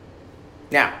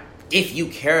 Now, if you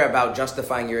care about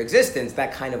justifying your existence,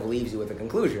 that kind of leaves you with a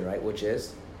conclusion, right? Which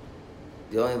is,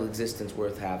 the only existence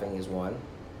worth having is one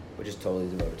which is totally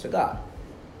devoted to God.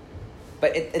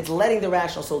 But it's letting the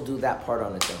rational soul do that part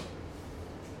on its own.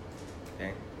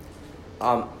 Okay?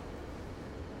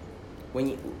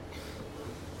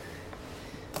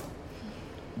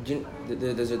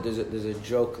 There's a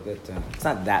joke that it's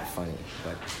not that funny,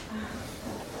 but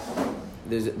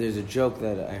there's a joke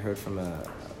that I heard from a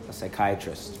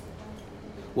psychiatrist.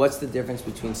 What's the difference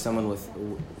between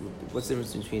what's the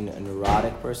difference between a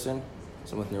neurotic person,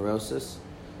 someone with neurosis,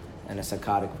 and a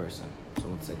psychotic person,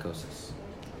 someone with psychosis?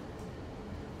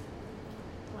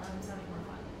 Well, I'm sounding more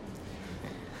fun.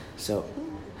 So,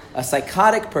 a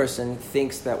psychotic person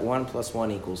thinks that 1 +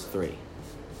 1 = 3.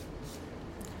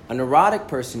 A neurotic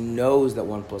person knows that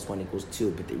 1 + 1 =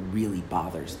 2, but it really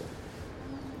bothers them.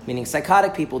 Meaning,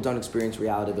 psychotic people don't experience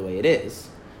reality the way it is.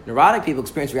 Neurotic people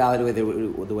experience reality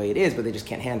the way it is, but they just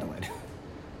can't handle it.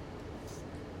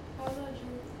 How about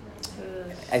you?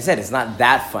 I said it's not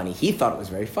that funny. He thought it was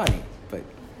very funny, but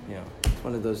it's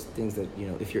one of those things that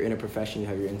if you're in a profession, you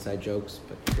have your inside jokes,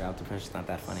 but if you're out the profession, it's not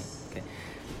that funny. Okay,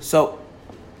 so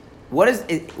what is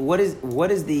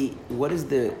the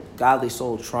godly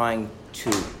soul trying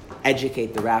to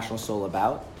educate the rational soul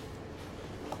about?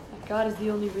 God is the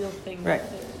only real thing. Right.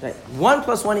 1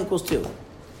 + 1 = 2.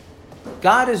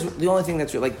 God is the only thing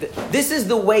that's real. Like this is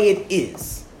the way it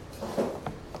is.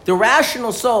 The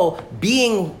rational soul,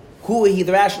 being who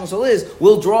the rational soul is,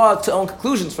 will draw its own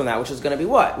conclusions from that, which is going to be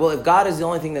what? Well, if God is the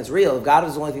only thing that's real, if God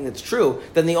is the only thing that's true,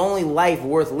 then the only life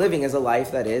worth living is a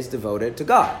life that is devoted to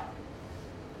God.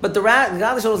 But the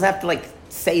godly soul doesn't have to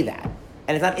say that.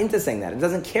 And it's not into saying that. It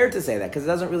doesn't care to say that because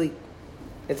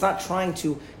it's not trying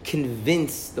to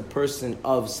convince the person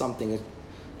of something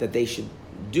that they should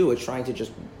do. It's trying to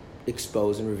just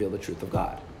expose and reveal the truth of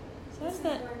God. So what's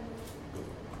that?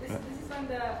 This is when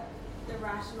the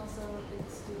rational soul is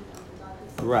the student of the godly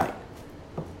soul. Right.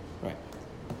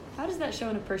 How does that show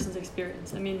in a person's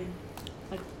experience? I mean,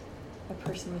 like a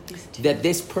person with these two. That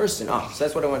this person, so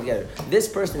that's what I want to get at. This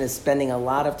person is spending a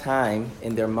lot of time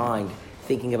in their mind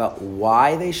thinking about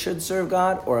why they should serve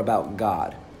God or about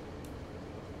God.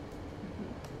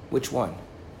 Which one?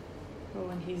 Well,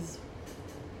 when he's...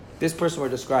 This person we're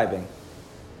describing,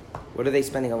 what are they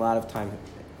spending a lot of time,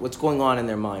 what's going on in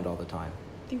their mind all the time?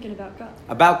 Thinking about God.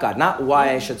 About God, not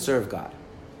why I should serve God.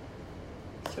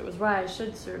 So it was why I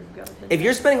should serve God. If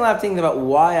you're spending a lot of thinking about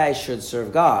why I should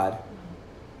serve God,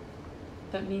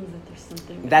 that means that there's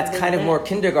something... That's kind of more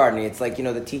kindergarten-y. It's like,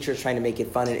 the teacher's trying to make it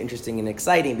fun and interesting and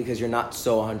exciting because you're not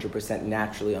so 100%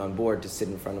 naturally on board to sit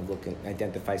in front of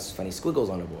identify funny squiggles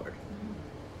on a board.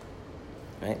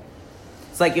 Right?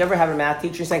 It's like you ever have a math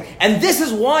teacher saying, and this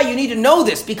is why you need to know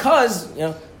this because,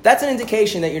 that's an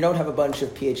indication that you don't have a bunch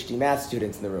of PhD math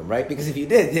students in the room, right? Because if you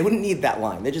did, they wouldn't need that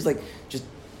line. They're just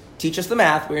teach us the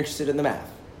math. We're interested in the math.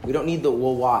 We don't need the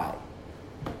why.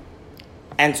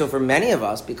 And so for many of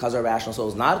us, because our rational soul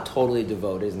is not totally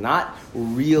devoted, is not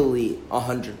really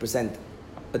 100%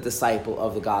 a disciple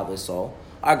of the godly soul,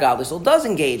 our godly soul does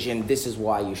engage in this is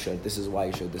why you should, this is why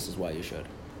you should, this is why you should.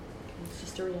 It's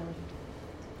just a reality.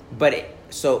 But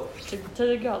to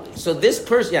the godly. So this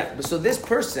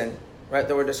person, right,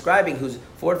 that we're describing, who's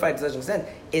fortified to such an extent,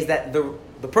 is that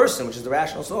the person, which is the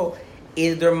rational soul,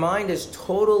 their mind is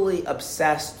totally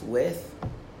obsessed with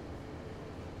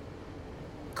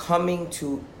coming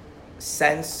to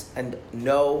sense and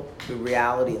know the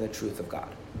reality and the truth of God.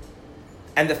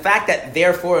 And the fact that,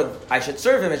 therefore, I should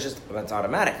serve him it's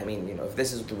automatic. I mean, if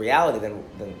this is the reality, then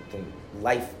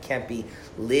life can't be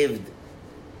lived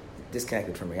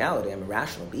disconnected from reality. I'm a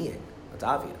rational being. That's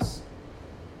obvious.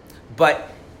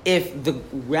 But if the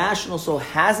rational soul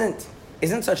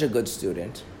isn't such a good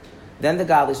student, then the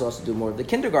godly soul has to do more of the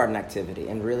kindergarten activity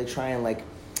and really try and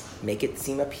make it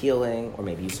seem appealing, or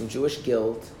maybe use some Jewish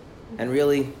guilt, and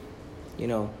really,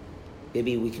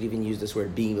 maybe we could even use this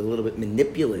word, being a little bit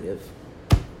manipulative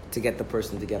to get the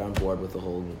person to get on board with the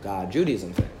whole God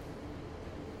Judaism thing.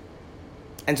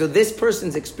 And so this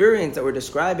person's experience that we're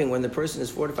describing, when the person is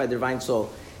fortified their divine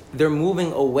soul, they're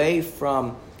moving away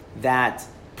from that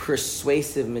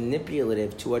persuasive,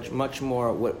 manipulative to a much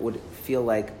more what would feel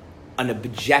like an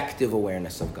objective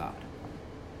awareness of God.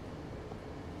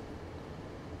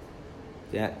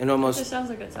 Yeah, and almost... It just sounds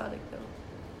like a tzaddik,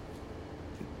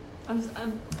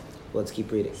 though. Let's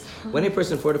keep reading. When a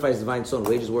person fortifies his divine soul and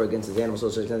wages war against his animal soul,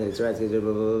 such that it's right, blah, blah,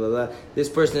 blah, blah, blah, this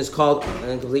person is called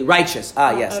complete righteous.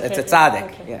 Yes, okay, it's a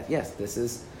tzaddik. Okay. Yes, this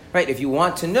is... Right, if you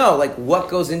want to know, what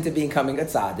goes into becoming a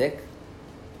tzaddik,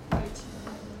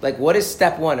 what is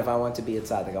step one if I want to be a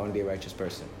tzaddik? I want to be a righteous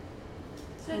person.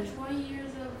 So 20 years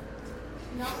of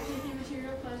not taking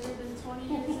material pleasure, then 20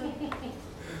 years of,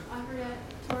 I forget,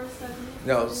 Torah study.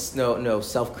 No,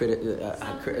 self-critic. Deep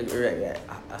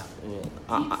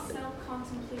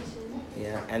self-contemplation.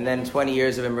 Yeah, and then 20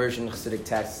 years of immersion in Hasidic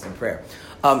texts and prayer.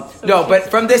 But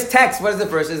from this text, what is the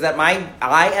verse? Is that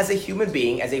I, as a human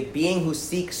being, as a being who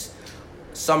seeks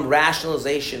some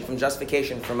rationalization from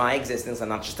justification for my existence, I'm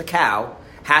not just a cow,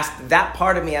 that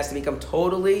part of me has to become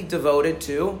totally devoted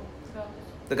to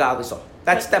the godly soul.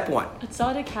 That's step one. A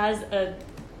tzaddik has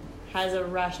a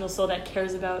rational soul that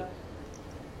cares about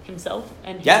himself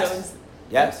and his own...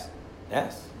 Yes.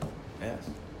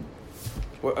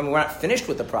 We're not finished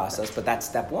with the process, but that's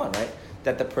step one, right?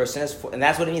 That the person is, and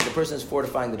that's what it means. The person is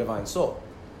fortifying the divine soul.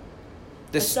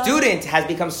 The student has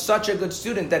become such a good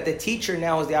student that the teacher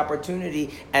now has the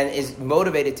opportunity and is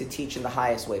motivated to teach in the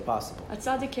highest way possible. A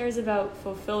tzaddik cares about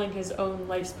fulfilling his own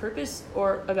life's purpose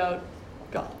or about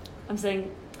God. I'm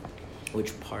saying...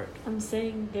 Which part? I'm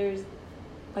saying there's...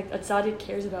 a tzaddik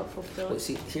cares about fulfilling... Well,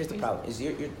 see, here's the problem. Is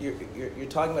you're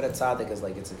talking about a tzaddik as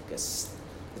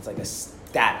it's like a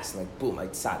status, boom,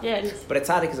 tzaddik. Yeah, it is. But a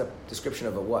tzaddik is a description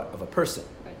of a what? Of a person.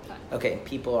 Right, fine. Okay,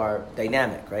 people are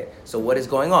dynamic, right? So what is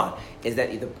going on is that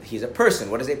he's a person.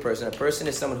 What is a person? A person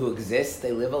is someone who exists,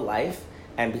 they live a life,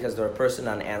 and because they're a person,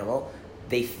 not an animal,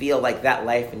 they feel like that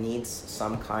life needs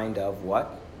some kind of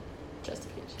what?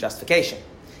 Justification.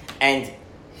 And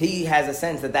he has a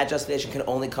sense that justification can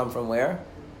only come from where?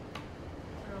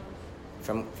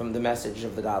 from the message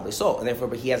of the godly soul. And therefore,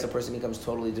 but he as a person becomes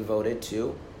totally devoted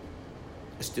to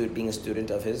being a student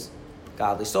of his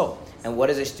godly soul. And what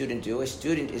does a student do? A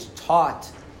student is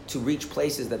taught to reach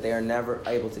places that they are never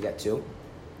able to get to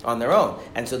on their own.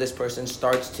 And so this person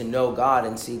starts to know God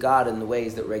and see God in the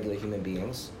ways that regular human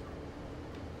beings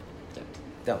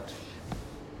don't.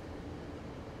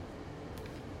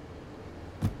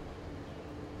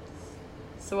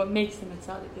 So what makes him a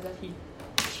tzaddik is that he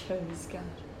chose God.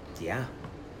 Yeah.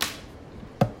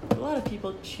 A lot of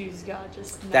people choose God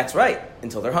just not. That's right,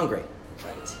 until they're hungry.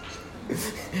 Right.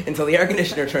 Until the air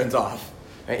conditioner turns off.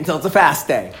 Right? Until it's a fast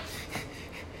day.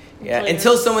 Yeah.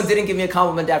 Until someone didn't give me a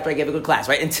compliment after I gave a good class.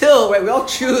 Right? Until, right? We all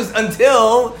choose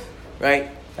until,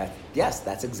 right? Yes,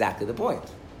 that's exactly the point.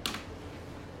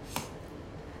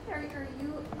 Are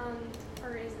you,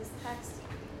 or is this text,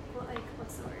 like,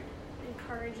 what's the word?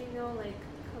 Encouraging, though, like,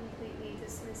 completely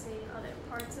dismissing other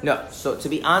parts of No, it? so to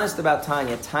be honest about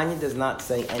Tanya does not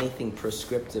say anything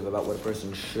prescriptive about what a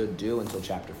person should do until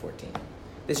chapter 14.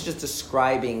 This is just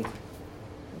describing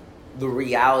the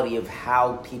reality of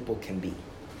how people can be.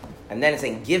 And then it's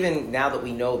saying, given now that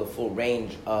we know the full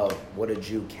range of what a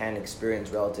Jew can experience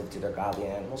relative to their godly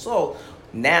and animal soul,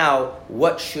 now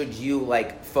what should you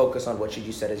focus on? What should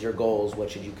you set as your goals?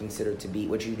 What should you consider to be?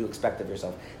 What should you expect of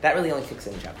yourself? That really only kicks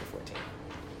in chapter 14.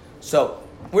 So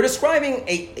we're describing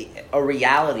a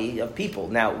reality of people.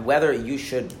 Now, whether you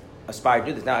should aspire to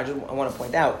do this. Now, I want to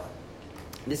point out,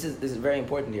 this is very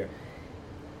important here.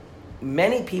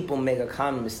 Many people make a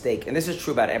common mistake, and this is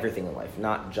true about everything in life,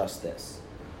 not just this,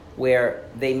 where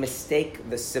they mistake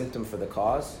the symptom for the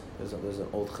cause. There's an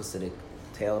old Hasidic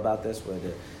tale about this, where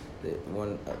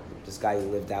this guy who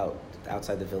lived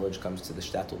outside the village comes to the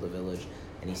shtetl, the village,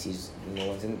 and he sees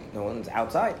no one's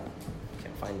outside.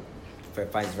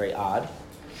 Finds it very odd,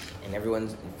 and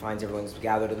everyone's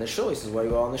gathered in the shul. He says, "Why are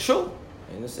you all in the shul?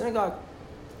 In the synagogue?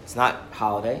 It's not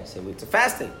holiday. He said, it's a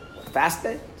fast day. Fast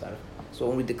day? So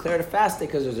when we declare it a fast day,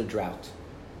 because there's a drought.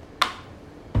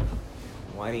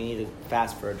 Why do you need to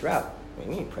fast for a drought? What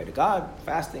do you mean? Pray to God,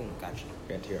 fasting, God should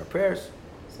grant to hear our prayers.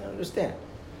 So I don't understand.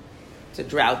 It's a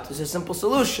drought, there's a simple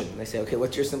solution. And they say, okay,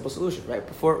 what's your simple solution? Right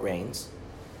before it rains,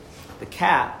 the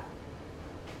cat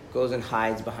goes and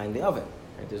hides behind the oven.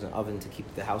 Right? There's an oven to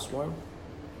keep the house warm.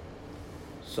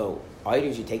 So all you do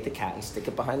is you take the cat and stick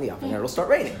it behind the oven and it'll start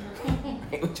raining.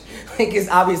 Right? Which is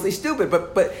obviously stupid,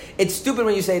 but it's stupid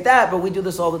when you say that, but we do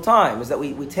this all the time, is that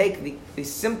we take the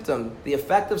symptom, the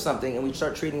effect of something, and we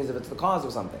start treating it as if it's the cause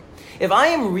of something. If I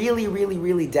am really, really,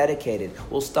 really dedicated,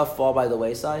 will stuff fall by the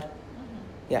wayside?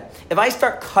 Yeah. If I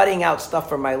start cutting out stuff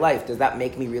from my life, does that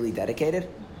make me really dedicated?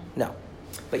 No.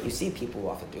 But you see people who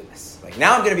often do this. Like,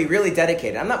 now I'm going to be really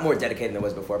dedicated. I'm not more dedicated than I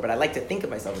was before, but I like to think of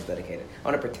myself as dedicated. I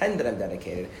want to pretend that I'm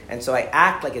dedicated. And so I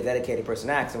act like a dedicated person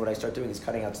acts, and what I start doing is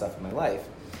cutting out stuff in my life.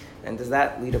 And does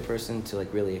that lead a person to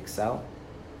really excel?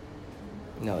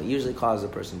 No, it usually causes a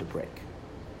person to break.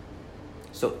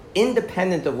 So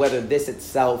independent of whether this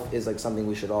itself is something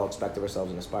we should all expect of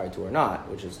ourselves and aspire to or not,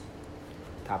 which is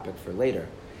a topic for later,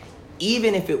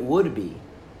 even if it would be,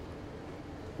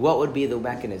 what would be the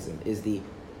mechanism? Is the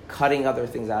cutting other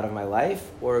things out of my life,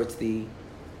 or it's the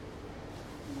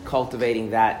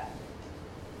cultivating that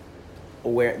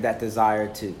desire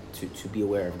to be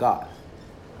aware of God?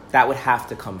 That would have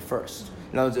to come first.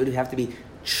 In other words, it would have to be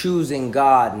choosing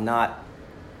God, not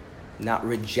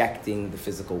rejecting the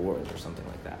physical world or something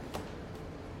like that.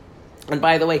 And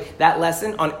by the way, that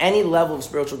lesson on any level of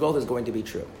spiritual growth is going to be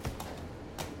true.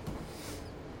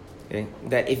 Okay?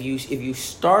 That if you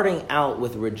starting out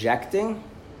with rejecting,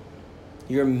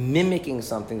 you're mimicking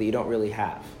something that you don't really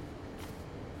have.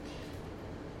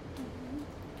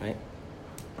 Right?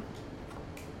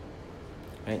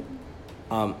 Right?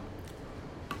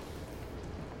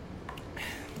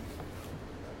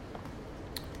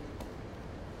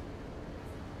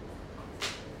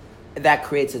 That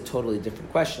creates a totally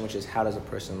different question, which is, how does a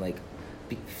person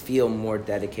feel more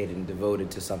dedicated and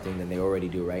devoted to something than they already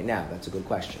do right now? That's a good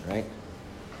question, right?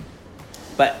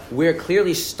 But we're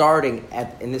clearly starting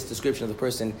in this description of the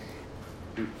person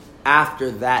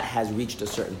after that has reached a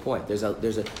certain point. There's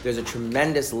a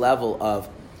tremendous level of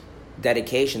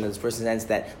dedication that this person sense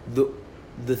that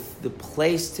the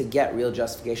place to get real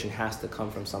justification has to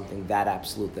come from something that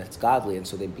absolute, that's godly, and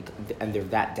so they're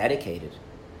that dedicated,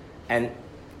 and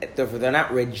therefore they're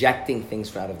not rejecting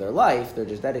things out of their life; they're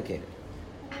just dedicated.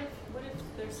 What if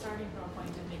they're starting from a point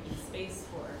of making space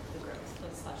for the growth,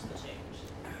 the change?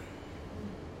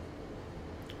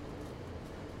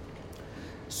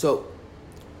 So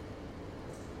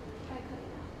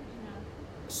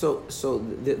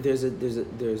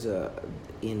there's a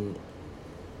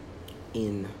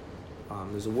in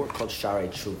there's a work called Shaarei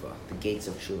Tshuva, the Gates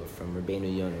of Tshuva, from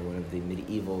Rabbeinu Yonah, one of the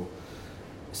medieval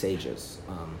sages.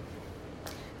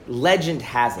 Legend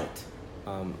has it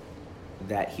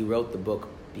that he wrote the book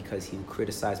because he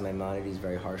criticized Maimonides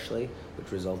very harshly,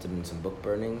 which resulted in some book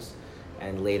burnings,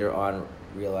 and later on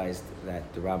realized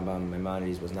that the Rambam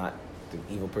Maimonides was not the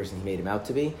evil person he made him out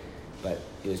to be, but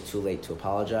it was too late to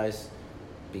apologize,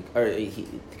 because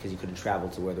he couldn't travel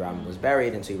to where the Rambam was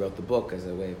buried, and so he wrote the book as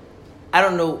a way of... I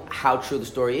don't know how true the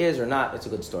story is or not. It's a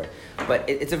good story. But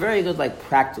it's a very good,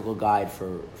 practical guide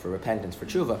for repentance, for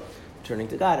tshuva, turning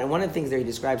to God. And one of the things there he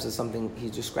describes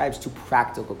two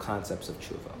practical concepts of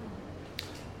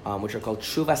tshuva, which are called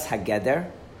tshuvas hageder,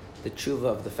 the tshuva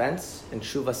of the fence, and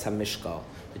tshuvas hamishkal,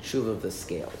 the tshuva of the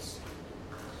scales.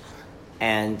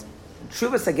 And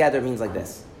tshuvas hageder means like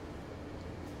this.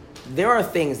 There are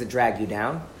things that drag you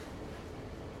down,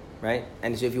 right?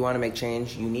 And so if you want to make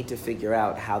change, you need to figure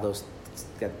out how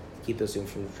keep those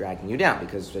things from dragging you down,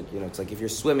 because it's like if you're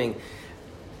swimming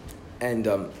and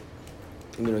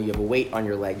you have a weight on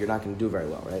your leg, you're not going to do very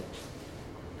well, right?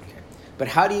 Okay. But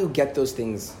how do you get those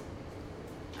things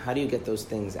out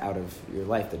of your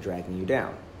life that are dragging you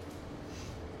down?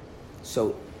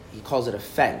 So he calls it a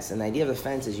fence, and the idea of the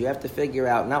fence is you have to figure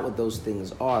out not what those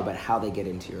things are, but how they get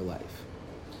into your life.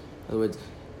 In other words,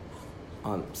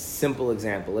 simple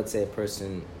example, let's say a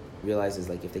person realizes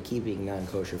if they keep eating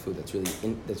non-kosher food,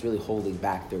 that's really holding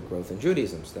back their growth in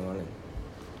Judaism, so they want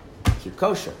to keep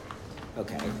kosher.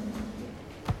 Okay.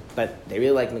 But they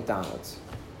really like McDonald's.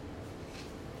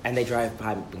 And they drive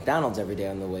by McDonald's every day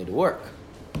on the way to work.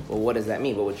 Well, what does that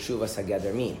mean? What would Shuvas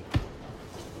HaGeder mean?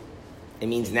 It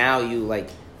means now you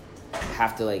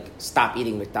have to stop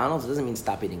eating McDonald's. It doesn't mean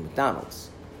stop eating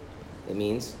McDonald's. It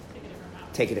means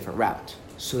take a different route.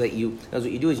 So that that's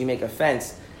what you do is you make a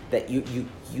fence that you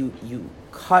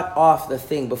cut off the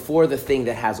thing before the thing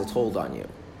that has a hold on you.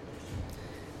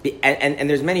 And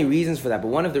there's many reasons for that, but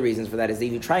one of the reasons for that is that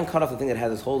if you try and cut off the thing that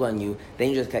has this hold on you, then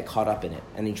you just get caught up in it,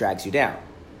 and it drags you down.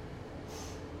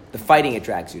 The fighting, it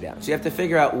drags you down. So you have to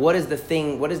figure out what is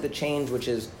the change which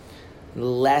is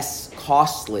less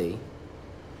costly,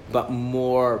 but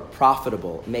more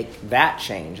profitable. Make that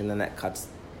change, and then that cuts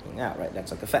out, right?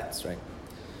 That's like a fence, right?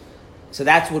 So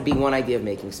that would be one idea of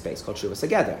making space, called Shuvas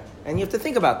HaGeder. And you have to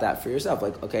think about that for yourself.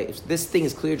 Okay, if this thing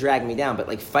is clear dragging me down,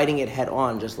 but fighting it head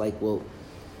on,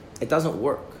 it doesn't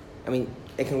work. I mean,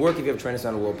 it can work if you have a tremendous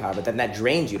amount of willpower, but then that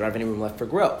drains you. You don't have any room left for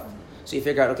growth. So you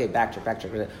figure out, okay,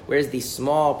 backtrack. Where's the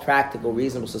small, practical,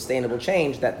 reasonable, sustainable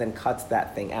change that then cuts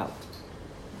that thing out?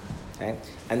 Okay?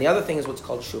 And the other thing is what's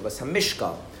called Shuvas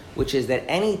HaMishkal, which is that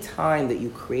any time that you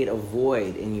create a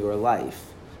void in your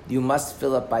life, you must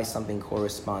fill it by something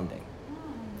corresponding.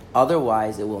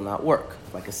 Otherwise, it will not work,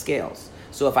 like a scales.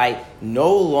 So if I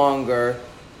no longer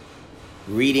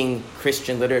reading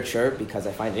Christian literature because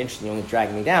I find it interesting, only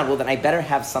dragging me down, well, then I better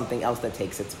have something else that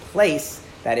takes its place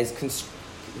that is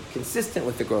consistent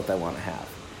with the growth I want to have.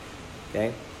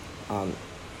 Okay,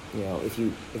 if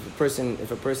a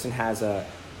person has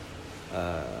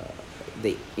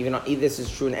this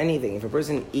is true in anything. If a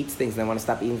person eats things and they want to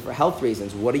stop eating for health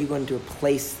reasons, what are you going to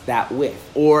replace that with?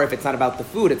 Or if it's not about the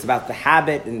food, it's about the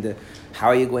habit and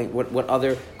what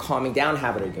other calming down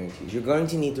habit are you going to use? You're going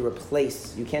to need to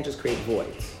replace. You can't just create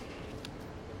voids.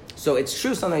 So it's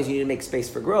true sometimes you need to make space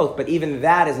for growth, but even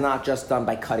that is not just done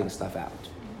by cutting stuff out.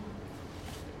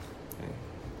 Okay.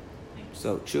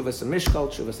 So Shuvas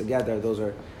HaMishkal, Shuvas HaGeder, those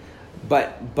are,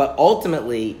 but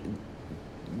ultimately,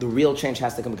 the real change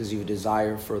has to come because you have a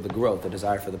desire for the growth, a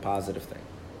desire for the positive thing.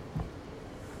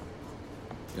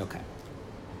 Okay.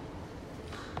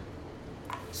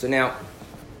 So now,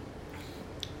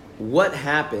 what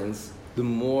happens the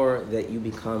more that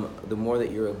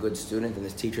you're a good student and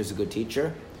this teacher is a good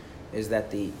teacher, is that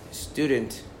the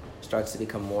student starts to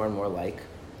become more and more like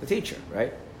the teacher,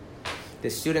 right? The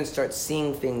student starts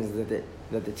seeing things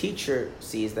that the teacher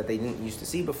sees that they didn't used to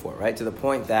see before, right? To the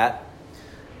point that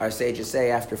our sages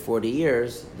say after 40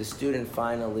 years, the student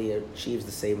finally achieves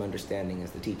the same understanding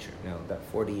as the teacher. Now, that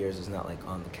 40 years is not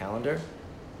on the calendar.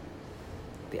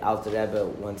 The Alter Rebbe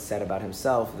once said about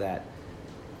himself that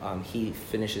he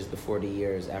finishes the 40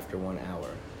 years after 1 hour.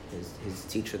 His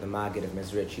teacher, the Maggid of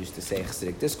Mezrich, used to say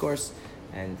Chassidic discourse,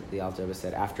 and the Alter Rebbe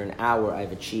said, after an hour,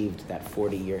 I've achieved that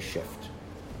 40-year shift.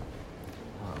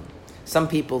 Some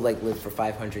people live for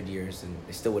 500 years and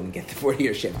they still wouldn't get the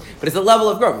 40-year shift. But it's a level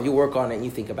of growth. You work on it and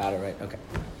you think about it, right? Okay.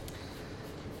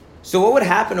 So what would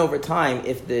happen over time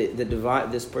if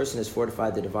this person has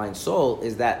fortified the divine soul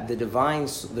is that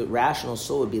the rational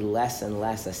soul would be less and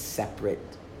less a separate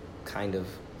kind of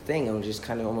thing. It would just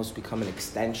kind of almost become an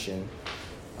extension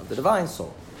of the divine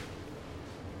soul.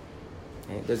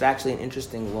 Okay? There's actually an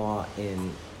interesting law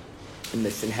in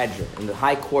the Sanhedrin, in the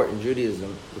high court in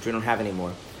Judaism, which we don't have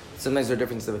anymore. Sometimes there are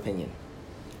differences of opinion,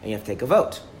 and you have to take a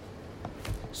vote.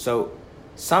 So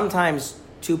sometimes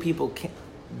two people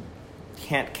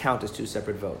can't count as two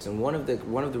separate votes, and one of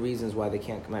the reasons why they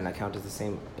might not count as the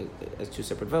same as two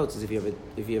separate votes is if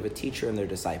you have a teacher and their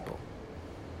disciple.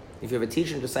 If you have a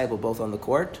teacher and disciple both on the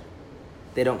court,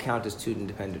 they don't count as two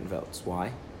independent votes.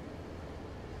 Why?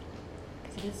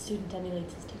 Because the student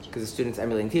emulates his teacher. Because the student's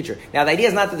emulating the teacher. Now, the idea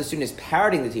is not that the student is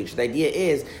parroting the teacher. The idea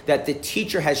is that the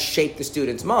teacher has shaped the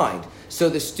student's mind. So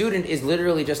the student is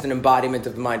literally just an embodiment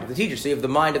of the mind of the teacher. So you have the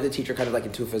mind of the teacher kind of like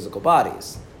in two physical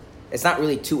bodies. It's not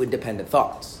really two independent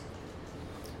thoughts.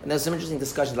 And there's some interesting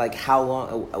discussions like how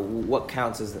long, what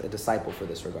counts as a disciple for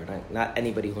this regard. Not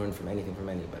anybody learned from anything from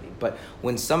anybody. But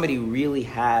when somebody really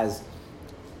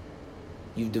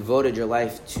you've devoted your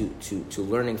life to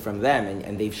learning from them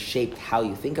and they've shaped how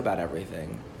you think about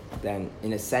everything, then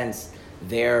in a sense,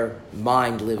 their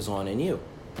mind lives on in you.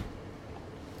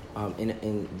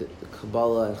 In the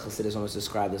Kabbalah and Chassidus almost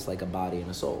describe this like a body and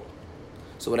a soul.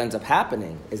 So what ends up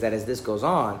happening is that as this goes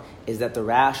on, is that the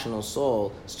rational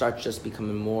soul starts just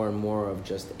becoming more and more of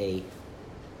just a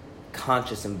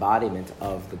conscious embodiment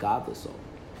of the godless soul.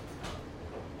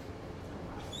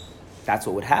 That's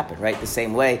what would happen, right? The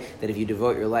same way that if you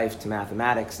devote your life to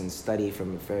mathematics and study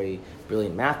from a very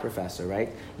brilliant math professor, right?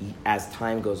 As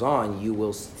time goes on, you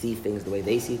will see things the way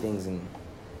they see things. And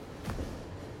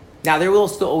now there will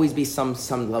still always be some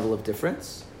level of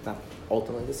difference. Not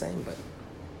ultimately the same, but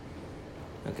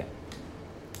okay.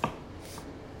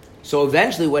 So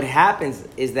eventually what happens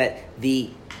is that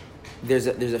there's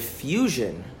a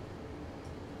fusion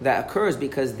that occurs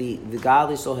because the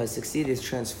godly soul has succeeded in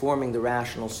transforming the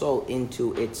rational soul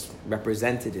into its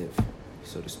representative,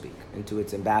 so to speak, into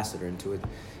its ambassador, into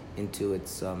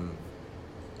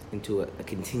a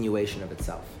continuation of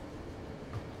itself.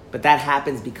 But that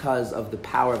happens because of the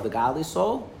power of the godly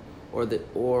soul or the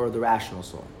rational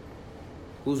soul.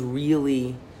 Who's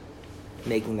really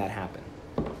making that happen?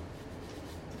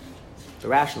 The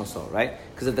rational soul, right?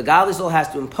 Because if the godly soul has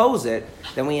to impose it,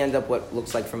 then we end up what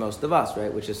looks like for most of us,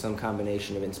 right? Which is some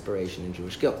combination of inspiration and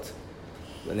Jewish guilt.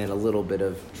 And then a little bit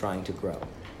of trying to grow.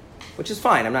 Which is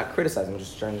fine. I'm not criticizing. I'm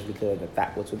just trying to be clear that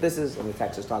that's what this is. And the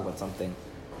text is talking about something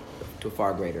to a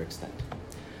far greater extent.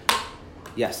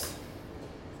 Yes?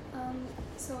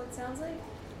 So it sounds like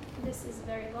this is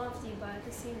very lofty, but at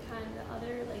the same time, the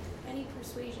other, like any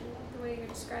persuasion, the way you're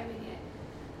describing it,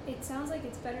 it sounds like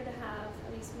it's better to have,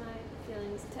 at least my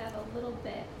feelings, to have a little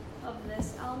bit of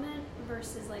this element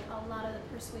versus like a lot of the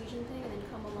persuasion thing and then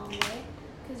come a long way,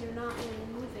 because you're not really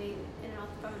moving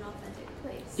from an authentic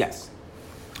place. Yes.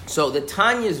 So the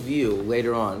Tanya's view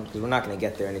later on, because we're not going to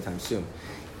get there anytime soon,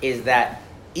 is that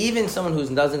even someone who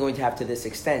doesn't going to have to this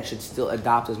extent should still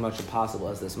adopt as much as possible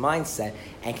as this mindset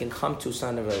and can come to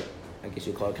some of a, I guess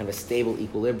you call it kind of a stable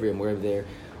equilibrium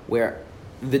where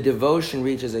the devotion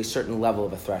reaches a certain level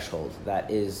of a threshold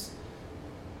that is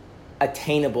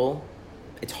attainable.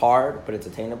 It's hard, but it's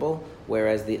attainable.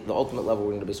 Whereas the ultimate level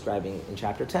we're going to be describing in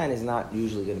chapter 10 is not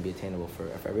usually going to be attainable for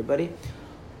everybody.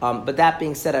 But that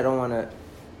being said, I don't want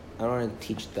to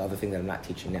teach the other thing that I'm not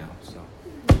teaching now. So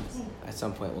at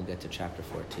some point we'll get to chapter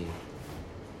 14,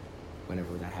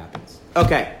 whenever that happens.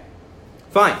 Okay,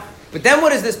 fine. But then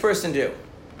what does this person do?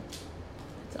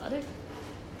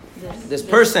 This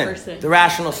person, the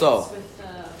rational soul.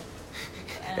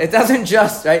 It doesn't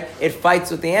just, right? It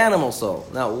fights with the animal soul.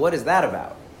 Now, what is that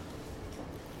about?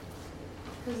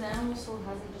 Because the animal soul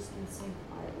hasn't just been sitting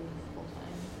quietly the whole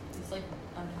time. It's like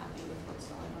unhappy with what's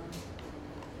going on.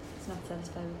 It's not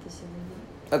satisfied with this agreement.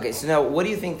 Okay, so now what do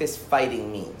you think this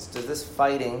fighting means? Is this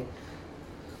fighting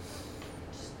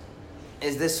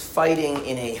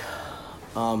in a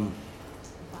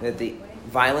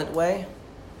violent way?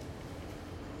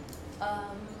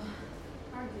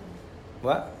 Argument.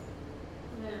 What?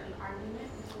 An argument.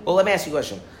 Well, let me ask you a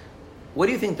question. What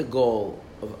do you think the goal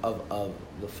of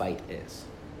the fight is?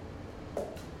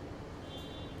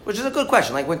 Which is a good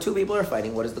question. Like when two people are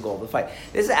fighting, what is the goal of the fight?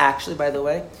 This is actually, by the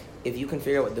way, if you can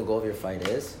figure out what the goal of your fight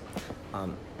is,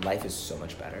 life is so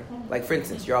much better. Like for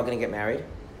instance, you're all going to get married.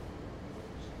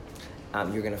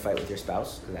 You're going to fight with your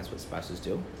spouse, because that's what spouses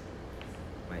do.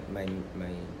 My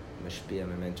mashpia,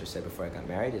 my mentor said before I got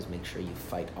married is make sure you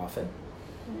fight often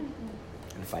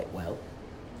and fight well.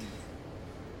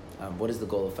 What is the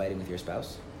goal of fighting with your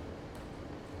spouse?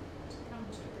 Come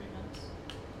to agreements.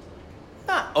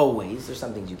 Not always. There's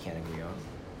some things you can't agree on,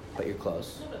 but you're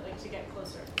close. No, but like to get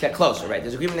closer. Get closer, right?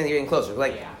 There's agreement and you're getting closer.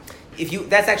 Like, yeah. if you,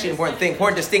 that's actually an important thing,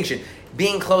 important distinction.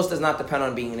 Being close does not depend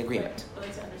on being in agreement. But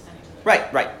like to understand each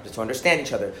Right. Just to understand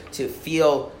each other, to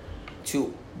feel,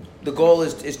 the goal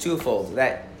is twofold.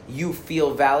 That you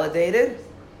feel validated,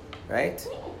 right?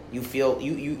 You feel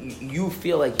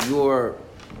like you're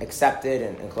accepted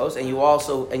and close, and you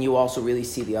also really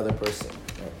see the other person.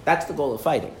 Right? That's the goal of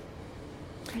fighting.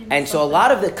 And so a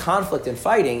lot of the conflict in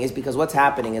fighting is because what's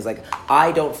happening is like,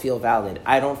 I don't feel valid,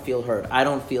 I don't feel heard, I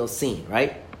don't feel seen,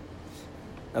 right?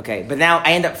 Okay, but now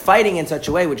I end up fighting in such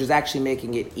a way which is actually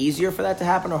making it easier for that to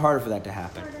happen or harder for that to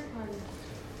happen. Harder.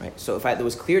 Right? So if it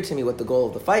was clear to me what the goal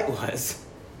of the fight was,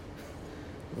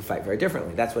 we would fight very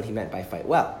differently. That's what he meant by fight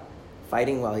well.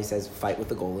 Fighting well, he says, fight with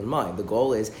the goal in mind. The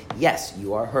goal is, yes,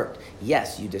 you are hurt.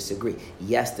 Yes, you disagree.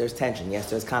 Yes, there's tension. Yes,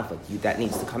 there's conflict. That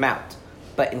needs to come out.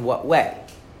 But in what way?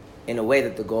 In a way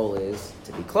that the goal is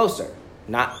to be closer,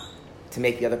 not to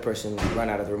make the other person run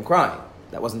out of the room crying.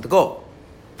 That wasn't the goal.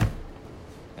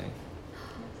 Okay.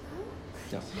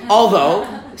 No. Although,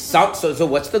 so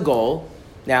what's the goal?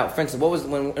 Now, for instance, what was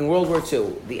when in World War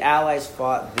II, the Allies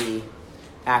fought the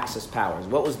Axis powers.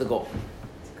 What was the goal?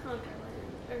 To conquer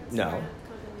land. Or, No. sorry,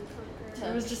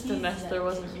 conquer. It was just a mess. There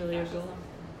wasn't really a goal.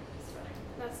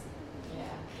 That's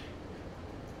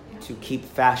To keep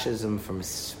fascism from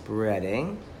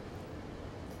spreading.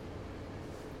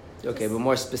 Okay, but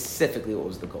more specifically, what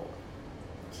was the goal?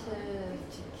 To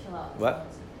kill out. What?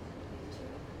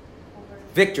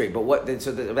 Victory, but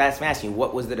that's asking you,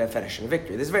 what was the definition of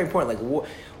victory? This is very important. Like,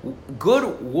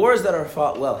 good wars that are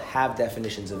fought well have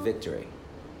definitions of victory.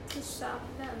 to stop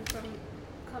them from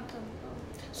coming.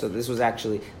 So this was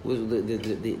actually,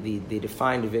 they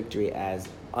defined victory as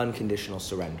unconditional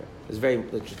surrender.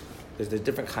 There's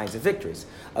different kinds of victories.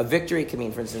 A victory can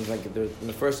mean, for instance, like in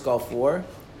the first Gulf War,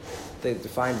 they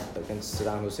defined against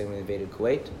Saddam Hussein when he invaded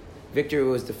Kuwait, victory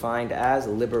was defined as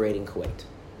liberating Kuwait.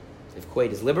 If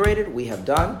Kuwait is liberated, we have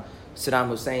done. Saddam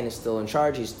Hussein is still in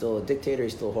charge. He's still a dictator.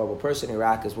 He's still a horrible person.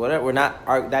 Iraq is whatever.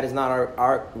 That is not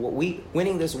our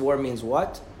winning this war means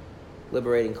what?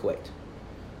 Liberating Kuwait.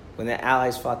 When the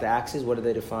Allies fought the Axis, what did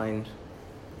they define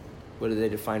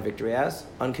victory as?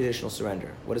 Unconditional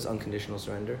surrender. What does unconditional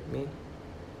surrender mean?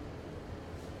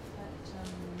 That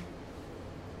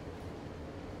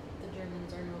the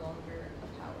Germans are no longer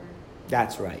a power.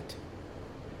 That's right.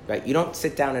 Right? You don't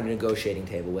sit down at a negotiating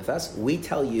table with us. We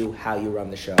tell you how you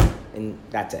run the show, and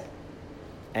that's it.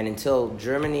 And until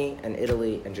Germany and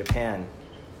Italy and Japan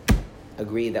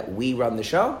agree that we run the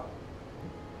show,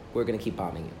 we're going to keep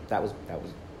bombing you. That was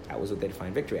what they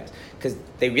defined victory as. Because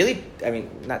they really,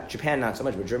 not Japan, not so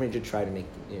much, but Germany did try to make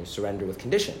surrender with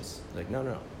conditions. Like,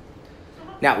 no.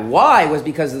 Now, why was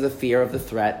because of the fear of the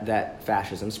threat that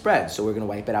fascism spread. So we're going to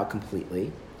wipe it out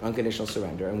completely, unconditional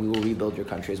surrender, and we will rebuild your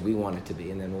country as we want it to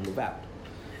be, and then we'll move out.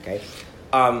 Okay?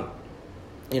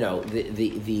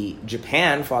 The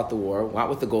Japan fought the war, not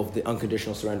with the goal of the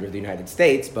unconditional surrender of the United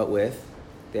States, but with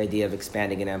the idea of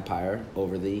expanding an empire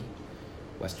over the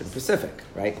Western Pacific,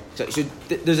 right? So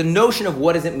there's a notion of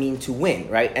what does it mean to win,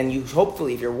 right? And you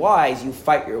hopefully, if you're wise, you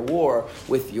fight your war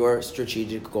with your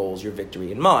strategic goals, your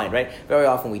victory in mind, right? Very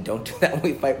often we don't do that when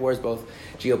we fight wars both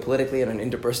geopolitically and on an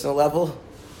interpersonal level.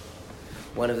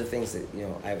 One of the things that,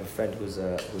 I have a friend who's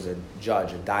a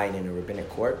judge, a dayan in a rabbinic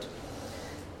court.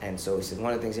 And so he said,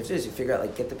 one of the things you have to do is you figure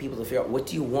out, get the people to figure out, what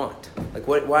do you want?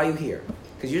 Why are you here?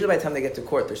 Because usually by the time they get to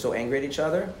court, they're so angry at each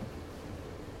other.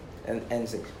 And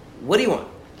it's like, what do you want?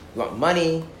 You want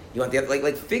money? You want the other,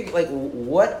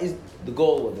 what is the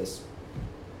goal of this?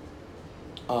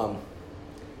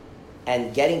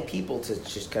 And getting people to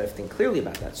just kind of think clearly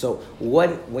about that. So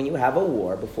when you have a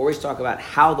war, before we talk about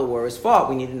how the war is fought,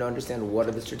 we need to understand what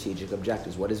are the strategic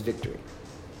objectives. What is victory?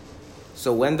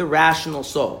 So when the rational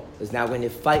soul is now going to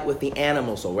fight with the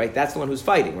animal soul, right? That's the one who's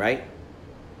fighting, right?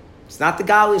 It's not the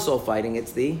godly soul fighting,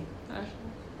 it's the...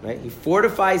 Right? He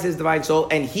fortifies his divine soul,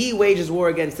 and he wages war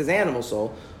against his animal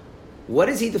soul. What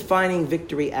is he defining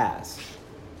victory as?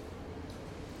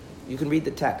 You can read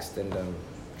the text and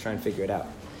try and figure it out.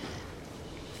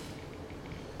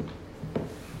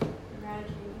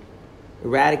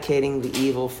 Eradicating the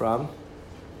evil from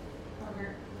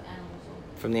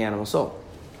the animal soul.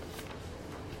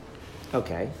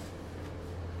 Okay.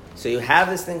 So you have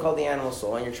this thing called the animal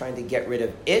soul, and you're trying to get rid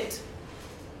of it.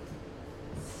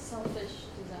 Selfish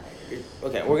desire.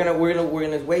 Okay, we're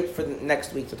gonna wait for the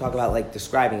next week to talk about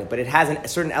describing it, but it has a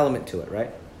certain element to it,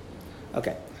 right?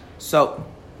 Okay, so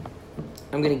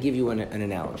I'm gonna give you an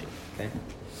analogy. Okay,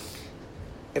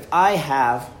 if I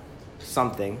have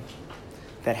something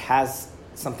that has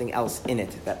something else in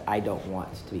it that I don't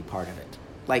want to be part of it,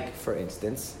 like for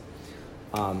instance,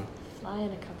 Fly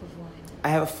in a cup of wine. I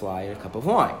have a fly in a cup of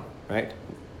wine, right?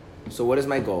 So what is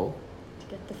my goal? To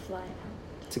get the fly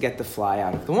out. to get the fly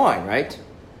out of the wine, right?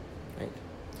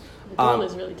 The goal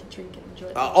is really to drink and enjoy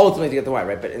it. Ultimately to get the wine,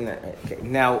 right? But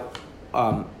now,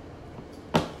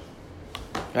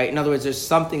 right? In other words, there's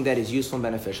something that is useful and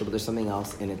beneficial, but there's something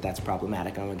else in it that's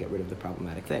problematic. I want to get rid of the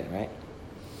problematic thing, right?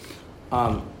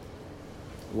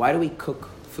 Why do we cook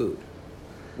food?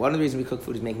 One of the reasons we cook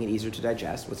food is making it easier to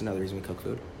digest. What's another reason we cook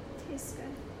food? Tastes good.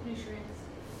 Nutrients.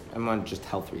 I'm on just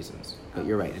health reasons, but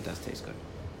you're right. It does taste good.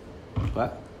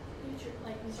 What?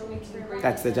 So we can break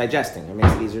That's the digesting. It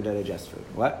makes it easier to digest food.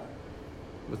 What?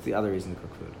 What's the other reason to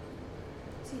cook food?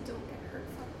 So you don't get hurt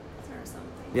from it or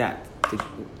something. Yeah,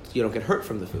 you don't get hurt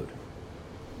from the food,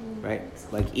 right?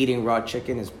 Like eating raw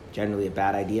chicken is generally a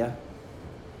bad idea.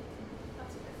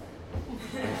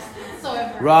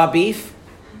 So Raw beef,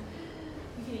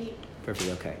 you can eat.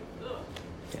 perfectly okay.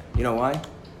 Yeah, you know why?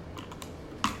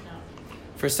 No.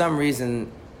 For some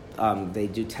reason, they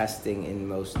do testing in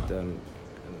most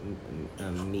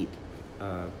meat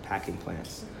packing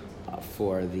plants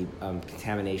for the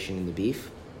contamination in the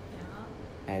beef.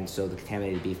 Yeah. And so the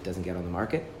contaminated beef doesn't get on the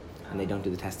market, and they don't do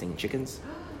the testing in chickens.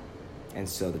 And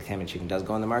so the contaminated chicken does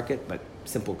go on the market, but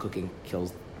simple cooking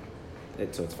kills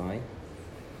it, so it's fine.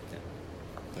 Yeah.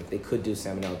 Like they could do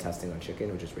salmonella testing on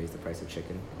chicken, which just raise the price of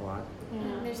chicken a lot.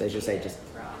 Yeah. So they just say just,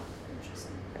 raw.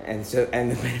 Interesting.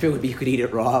 and the benefit would be you could eat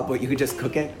it raw, but you could just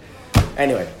cook it.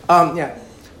 Anyway, yeah.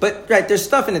 But right, there's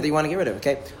stuff in it that you want to get rid of,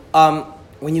 okay?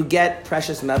 When you get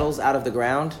precious metals out of the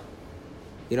ground,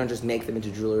 you don't just make them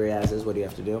into jewelry as is. What do you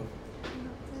have to do?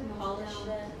 Polish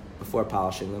it. Before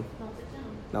polishing them, Melt it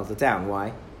down. melt it down.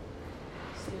 Why?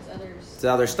 So there's others. There's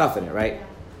other stuff in it, right?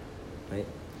 Right.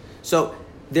 So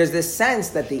there's this sense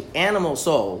that the animal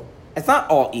soul, it's not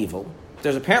all evil.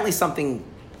 There's apparently something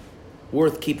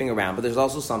worth keeping around, but there's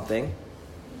also something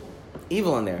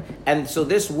evil in there. And so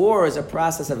this war is a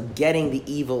process of getting the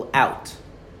evil out,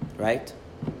 right?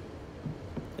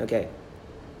 Okay.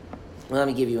 Well, let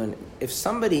me give you if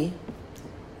somebody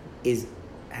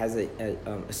has a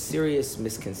serious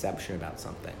misconception about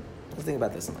something. Let's think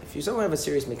about this in life. If you someone have a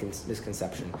serious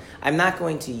misconception, I'm not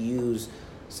going to use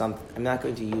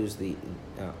the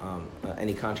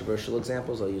any controversial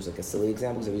examples. I'll use like a silly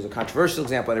example. Because if I use a controversial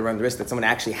example, I run the risk that someone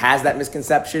actually has that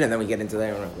misconception, and then we get into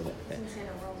that.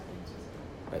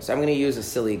 Right, so I'm going to use a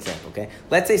silly example. Okay,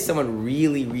 let's say someone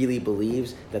really, really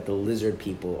believes that the lizard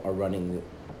people are running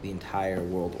the entire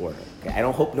world order. Okay, I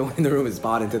don't hope no one in the room is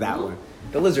bought into that one.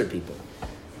 The lizard people.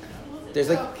 There's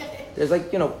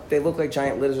like, they look like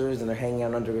giant lizards and they're hanging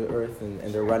out under the earth and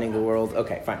they're running the world.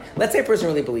 Okay, fine. Let's say a person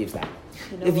really believes that.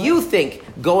 If you think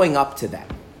going up to them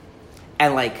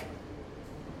and like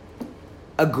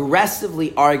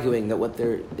aggressively arguing that what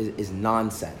there is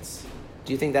nonsense,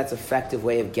 do you think that's an effective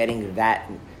way of getting that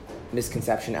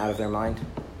misconception out of their mind?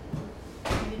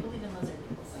 They believe in lizard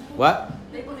people. So. What?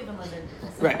 They believe in lizard people.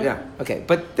 So. Right, yeah. Okay,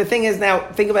 but the thing is now,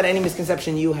 think about any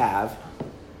misconception you have.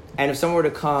 And if someone were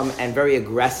to come and very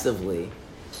aggressively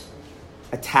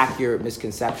attack your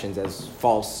misconceptions as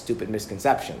false, stupid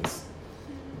misconceptions.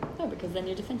 No, because then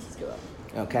your defenses go up.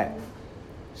 Okay.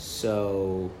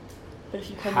 So, But if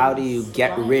you come how in do you sly,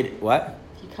 get rid... What?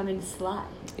 If you come in sly.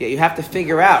 Yeah, you have to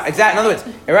figure out. Exactly. In other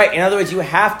words, you're right. In other words, you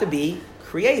have to be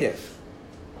creative.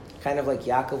 Kind of like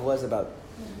Yaakov was about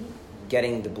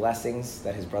getting the blessings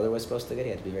that his brother was supposed to get. He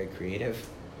had to be very creative.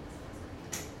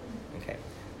 Okay.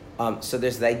 So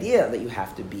there's the idea that you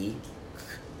have to be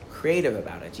creative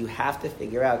about it. You have to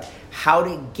figure out how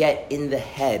to get in the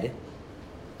head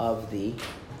of the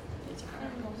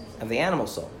animal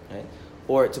soul, right?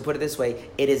 Or to put it this way,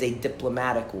 it is a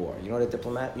diplomatic war. You know what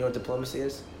diplomacy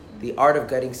is? The art of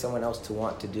getting someone else to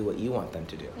want to do what you want them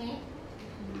to do.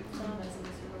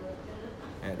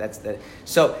 And that's the.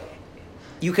 So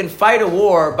you can fight a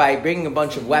war by bringing a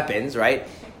bunch of weapons, right?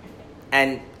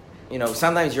 And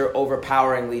sometimes you're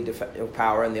overpoweringly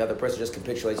power, and the other person just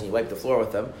capitulates, and you wipe the floor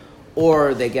with them,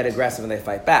 or they get aggressive and they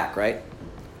fight back, right?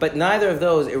 But neither of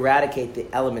those eradicate the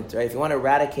element, right? If you want to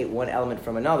eradicate one element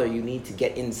from another, you need to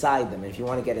get inside them. And if you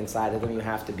want to get inside of them, you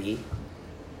have to be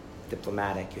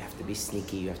diplomatic, you have to be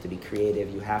sneaky, you have to be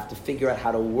creative, you have to figure out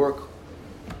how to work.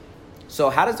 So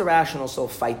how does the rational soul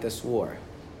fight this war?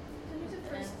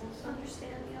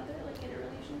 Understand the other, like in a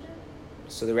relationship.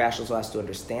 So the rational soul has to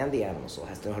understand the animal soul,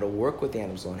 has to know how to work with the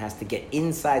animal soul, and has to get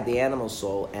inside the animal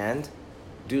soul and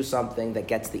do something that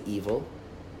gets the evil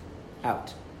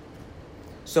out.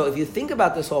 So if you think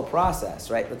about this whole process,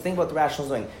 right, let's think about what the rational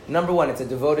soul is doing. Number one, it's a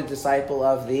devoted disciple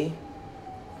of the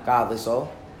godly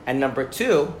soul. And number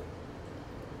two,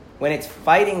 when it's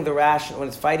fighting the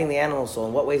animal soul,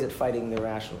 in what way is it fighting the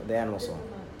animal soul?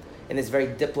 In this very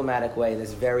diplomatic way, in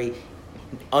this very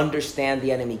understand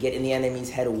the enemy, get in the enemy's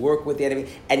head, work with the enemy,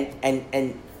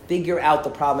 and figure out the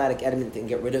problematic element and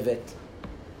get rid of it.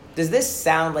 Does this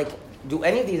sound like, do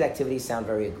any of these activities sound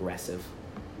very aggressive?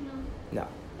 No.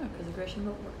 No, because aggression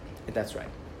won't work. That's right.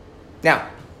 Now,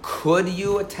 could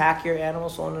you attack your animal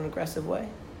soul in an aggressive way?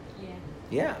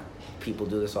 Yeah. People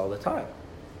do this all the time.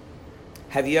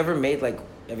 Have you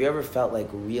ever felt like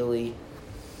really,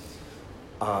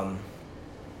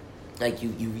 like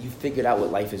you figured out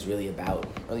what life is really about,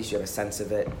 or at least you have a sense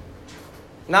of it?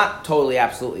 Not totally,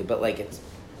 absolutely, but like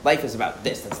life is about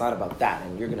this, it's not about that,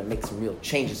 and you're going to make some real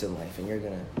changes in life, and you're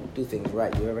going to do things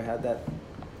right. You ever had that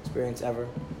experience ever?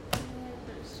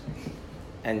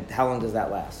 And how long does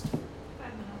that last? 5 minutes.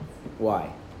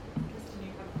 Why? Just when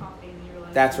you have coffee and you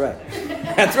realize. That's right.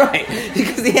 That's right.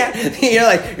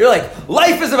 Because you're like,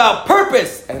 life is about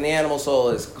purpose, and the animal soul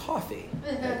is coffee.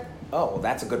 Oh, well,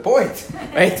 that's a good point,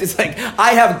 right? It's like,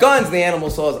 I have guns, the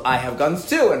animal soul is, I have guns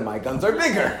too, and my guns are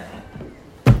bigger.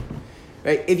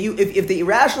 Right? If the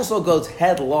irrational soul goes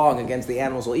headlong against the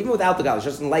animal soul, even without the godless,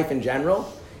 just in life in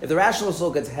general, if the rational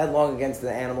soul gets headlong against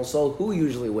the animal soul, who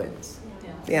usually wins? Yeah.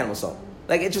 The animal soul.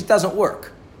 Like, it just doesn't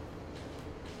work.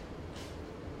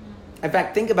 In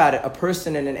fact, think about it, a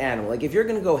person and an animal. Like, if you're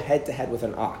going to go head-to-head with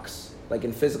an ox, like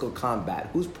in physical combat,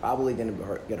 who's probably going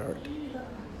to get hurt?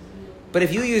 But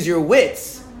if you use your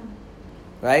wits,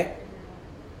 right?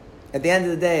 At the end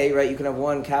of the day, right, you can have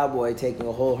one cowboy taking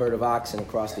a whole herd of oxen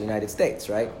across the United States,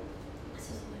 right?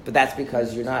 But that's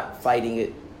because you're not fighting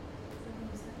it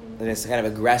in this kind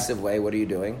of aggressive way. What are you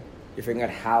doing? You're figuring out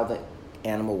how the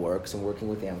animal works and working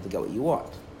with the animal to get what you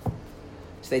want.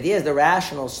 So the idea is the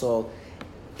rational soul,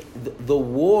 the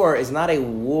war is not a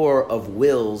war of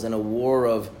wills and a war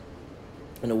of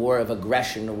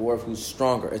aggression, a war of who's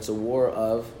stronger. It's a war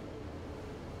of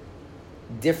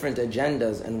different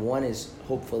agendas, and one is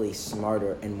hopefully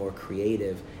smarter and more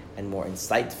creative and more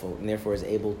insightful, and therefore is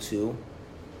able to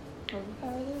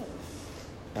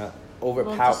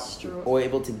overpower or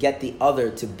able to get the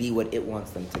other to be what it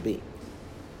wants them to be.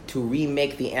 To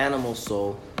remake the animal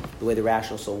soul the way the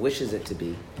rational soul wishes it to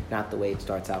be, not the way it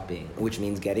starts out being, which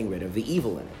means getting rid of the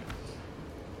evil in it.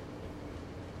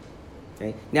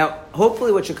 Okay? Now,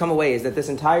 hopefully what should come away is that this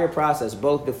entire process,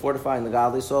 both the fortifying the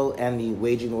godly soul and the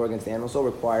waging the war against the animal soul,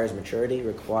 requires maturity, it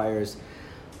requires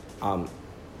a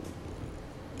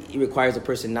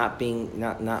person not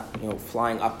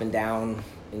flying up and down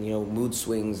and mood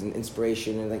swings and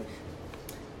inspiration and like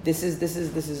this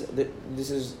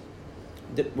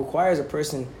requires a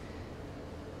person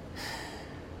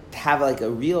to have like a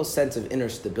real sense of inner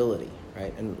stability,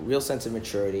 right? And a real sense of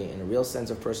maturity and a real sense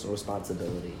of personal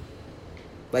responsibility.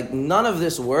 Like, none of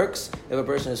this works if a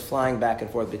person is flying back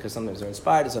and forth because sometimes they're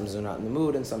inspired and sometimes they're not in the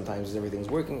mood and sometimes everything's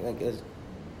working. Like,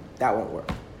 that won't work.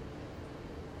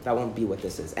 That won't be what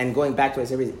this is. And going back to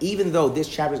what I said, even though this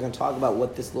chapter is going to talk about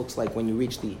what this looks like when you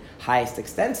reach the highest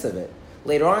extents of it,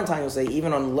 later on in time you'll say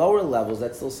even on lower levels,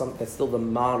 that's still the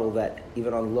model that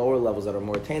even on lower levels that are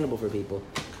more attainable for people,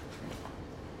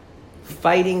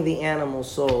 fighting the animal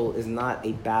soul is not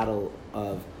a battle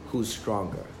of who's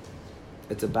stronger.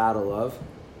 It's a battle of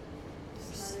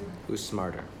who's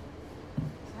smarter.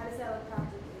 How does that look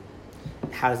practically?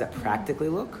 How does that practically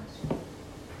look?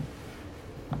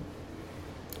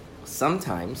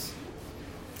 Sometimes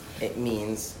it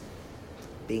means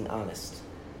being honest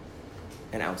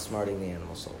and outsmarting the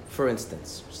animal soul. For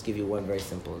instance, just give you one very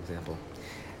simple example.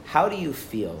 How do you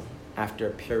feel after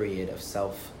a period of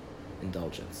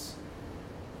self-indulgence?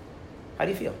 How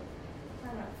do you feel?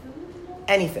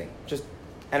 Anything.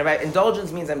 And if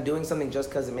indulgence means I'm doing something just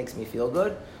because it makes me feel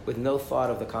good, with no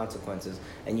thought of the consequences,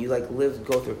 and you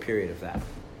go through a period of that.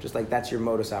 Just like that's your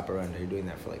modus operandi. You're doing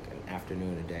that for like an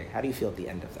afternoon, a day. How do you feel at the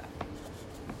end of that?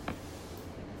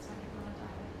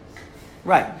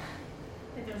 Right.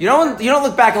 You don't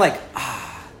look back and like,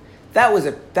 that was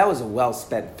a well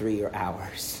spent 3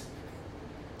 hours.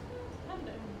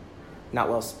 Not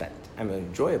well spent. I mean,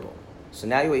 enjoyable. So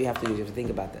now what you have to do is you have to think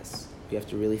about this. You have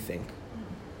to really think.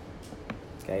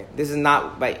 Okay, this is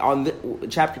not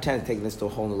chapter 10 is taking this to a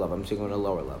whole new level. I'm just going to a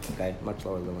lower level. Okay, much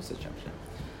lower than what's this chapter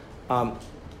 10.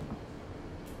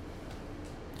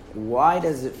 Why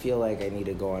does it feel like I need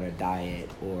to go on a diet,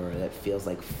 or that feels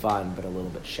like fun but a little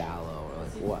bit shallow, or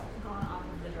like what? Gone off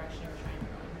of the direction you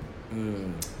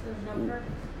were trying to go.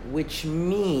 Which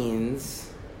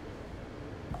means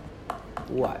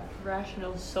what?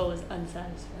 Rational soul is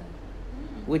unsatisfied.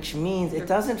 Which means it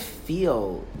doesn't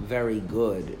feel very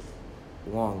good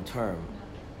long term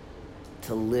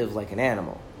to live like an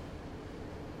animal.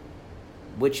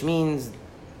 Which means,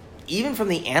 even from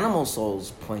the animal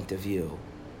soul's point of view,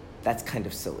 that's kind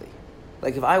of silly.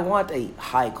 Like if I want a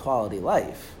high quality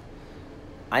life,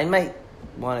 I might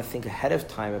want to think ahead of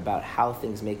time about how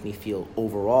things make me feel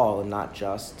overall and not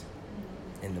just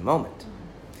in the moment.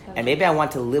 And maybe I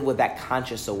want to live with that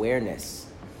conscious awareness.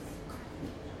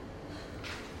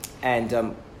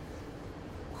 And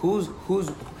who's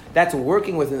that's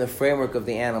working within the framework of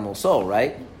the animal soul,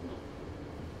 right?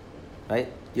 Right?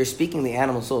 You're speaking the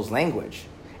animal soul's language.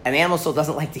 And the animal soul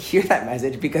doesn't like to hear that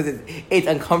message because it's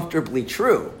uncomfortably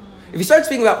true. If you start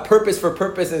speaking about purpose for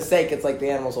purpose's sake, it's like the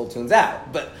animal soul tunes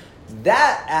out. But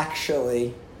that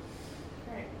actually,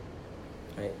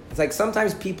 right? It's like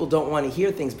sometimes people don't want to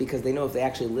hear things because they know if they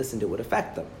actually listened, it would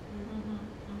affect them.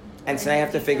 And so I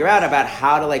have to figure out about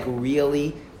how to like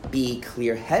really be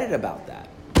clear-headed about that.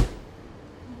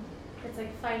 It's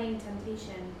like fighting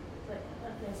temptation, but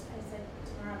I said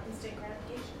tomorrow, instant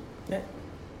gratification. Yeah.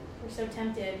 We're so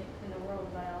tempted in the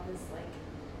world by all this, like,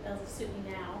 that'll suit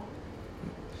me now.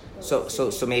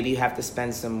 So maybe you have to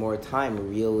spend some more time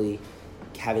really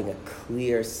having a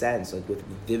clear sense, like with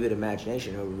vivid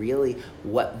imagination, of really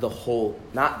what the whole,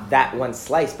 not that one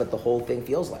slice, but the whole thing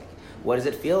feels like. What does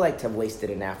it feel like to have wasted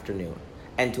an afternoon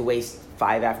and to waste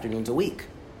 5 afternoons a week?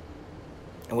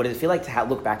 And what does it feel like to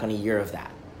look back on a year of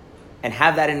that? And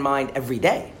have that in mind every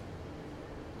day.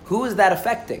 Who is that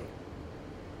affecting?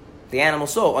 The animal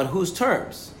soul. On whose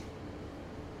terms?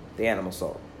 The animal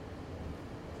soul.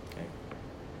 Okay.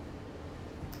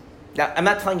 Now, I'm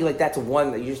not telling you like that's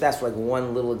one, you just asked for like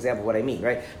one little example of what I mean,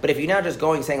 right? But if you're now just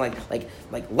going saying like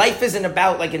life isn't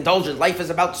about like indulgence, life is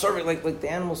about serving, like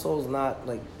the animal soul is not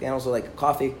like, the animal soul like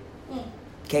coffee,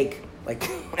 cake, like,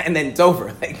 and then it's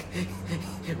over. Like,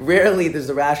 rarely does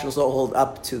the rational soul hold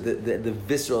up to the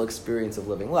visceral experience of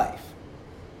living life.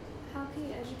 How can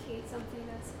you educate something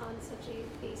that's on such a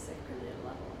basic, primitive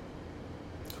level?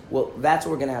 Well, that's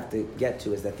what we're going to have to get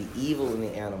to, is that the evil in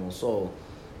the animal soul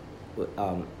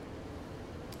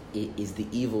is the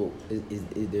evil.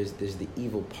 There's the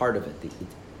evil part of it.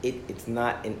 It's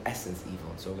not in essence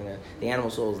evil. So the animal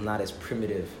soul is not as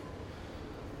primitive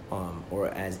or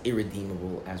as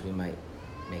irredeemable as we might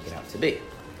make it out to be.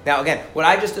 Now, again, what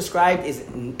I just described is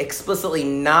explicitly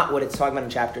not what it's talking about in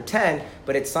chapter 10,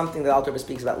 but it's something that Alter Rebbe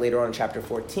speaks about later on in chapter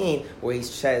 14, where he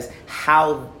says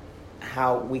how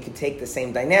we could take the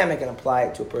same dynamic and apply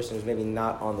it to a person who's maybe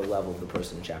not on the level of the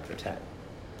person in chapter 10.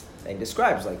 And he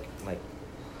describes, like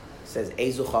says,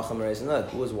 Ezu Chacham Re'ezeh,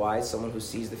 who is wise? Someone who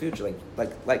sees the future.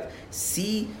 Like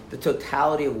see the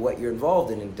totality of what you're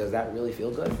involved in, and does that really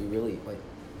feel good? If you really,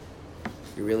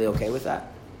 you're really okay with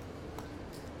that?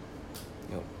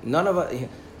 You know, none of us,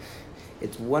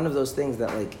 it's one of those things that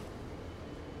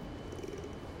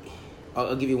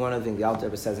I'll give you one other thing. The Alter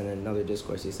Rebbe says in another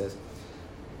discourse, he says,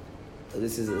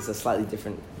 it's a slightly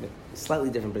different, but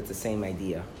it's the same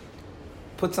idea.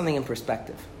 Put something in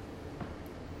perspective.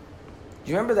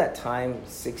 Do you remember that time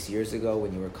 6 years ago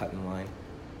when you were cut in line?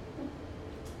 Do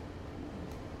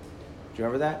you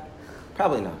remember that?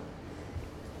 Probably not.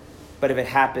 But if it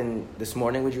happened this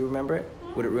morning, would you remember it?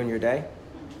 Would it ruin your day?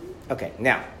 Okay,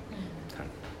 now,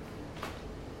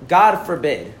 God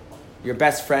forbid your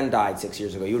best friend died 6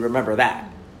 years ago. You would remember that.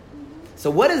 So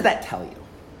what does that tell you?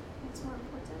 It's more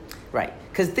important. Right,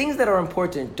 because things that are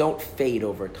important don't fade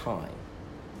over time.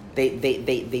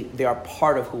 They are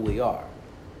part of who we are.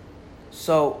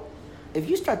 So if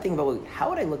you start thinking about,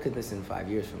 how would I look at this in 5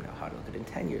 years from now? How would I look at it in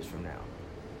 10 years from now?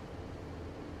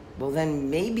 Well, then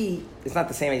maybe it's not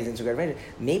the same as instant gratification.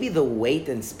 Maybe the weight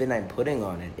and spin I'm putting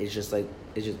on it is just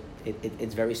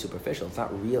it's very superficial. It's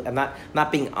not real. I'm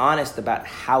not being honest about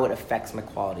how it affects my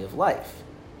quality of life.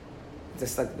 It's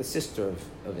just like the sister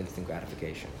of instant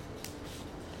gratification.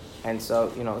 And so,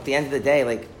 at the end of the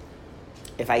day,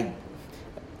 if I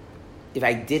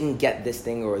didn't get this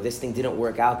thing or this thing didn't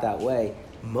work out that way,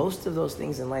 most of those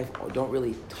things in life don't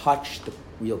really touch the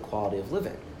real quality of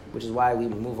living, which is why we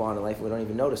move on in life and we don't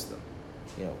even notice them,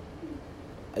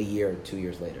 a year, 2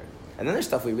 years later. And then there's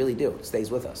stuff we really do. It stays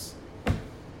with us.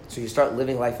 So you start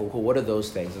living life, what are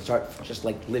those things? And start just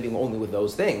living only with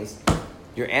those things.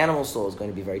 Your animal soul is going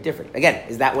to be very different. Again,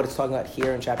 is that what it's talking about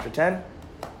here in chapter 10?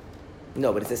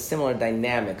 No, but it's a similar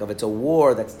dynamic of it's a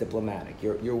war that's diplomatic.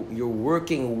 You're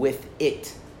working with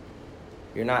it.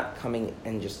 You're not coming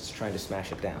and just trying to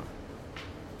smash it down.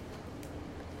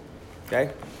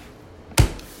 Okay?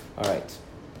 All right.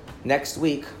 Next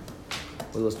week,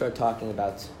 we will start talking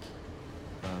about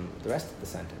the rest of the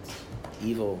sentence.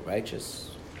 Evil, righteous,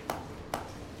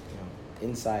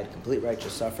 inside, complete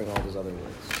righteous suffering, all those other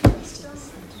words.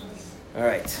 All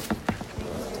right.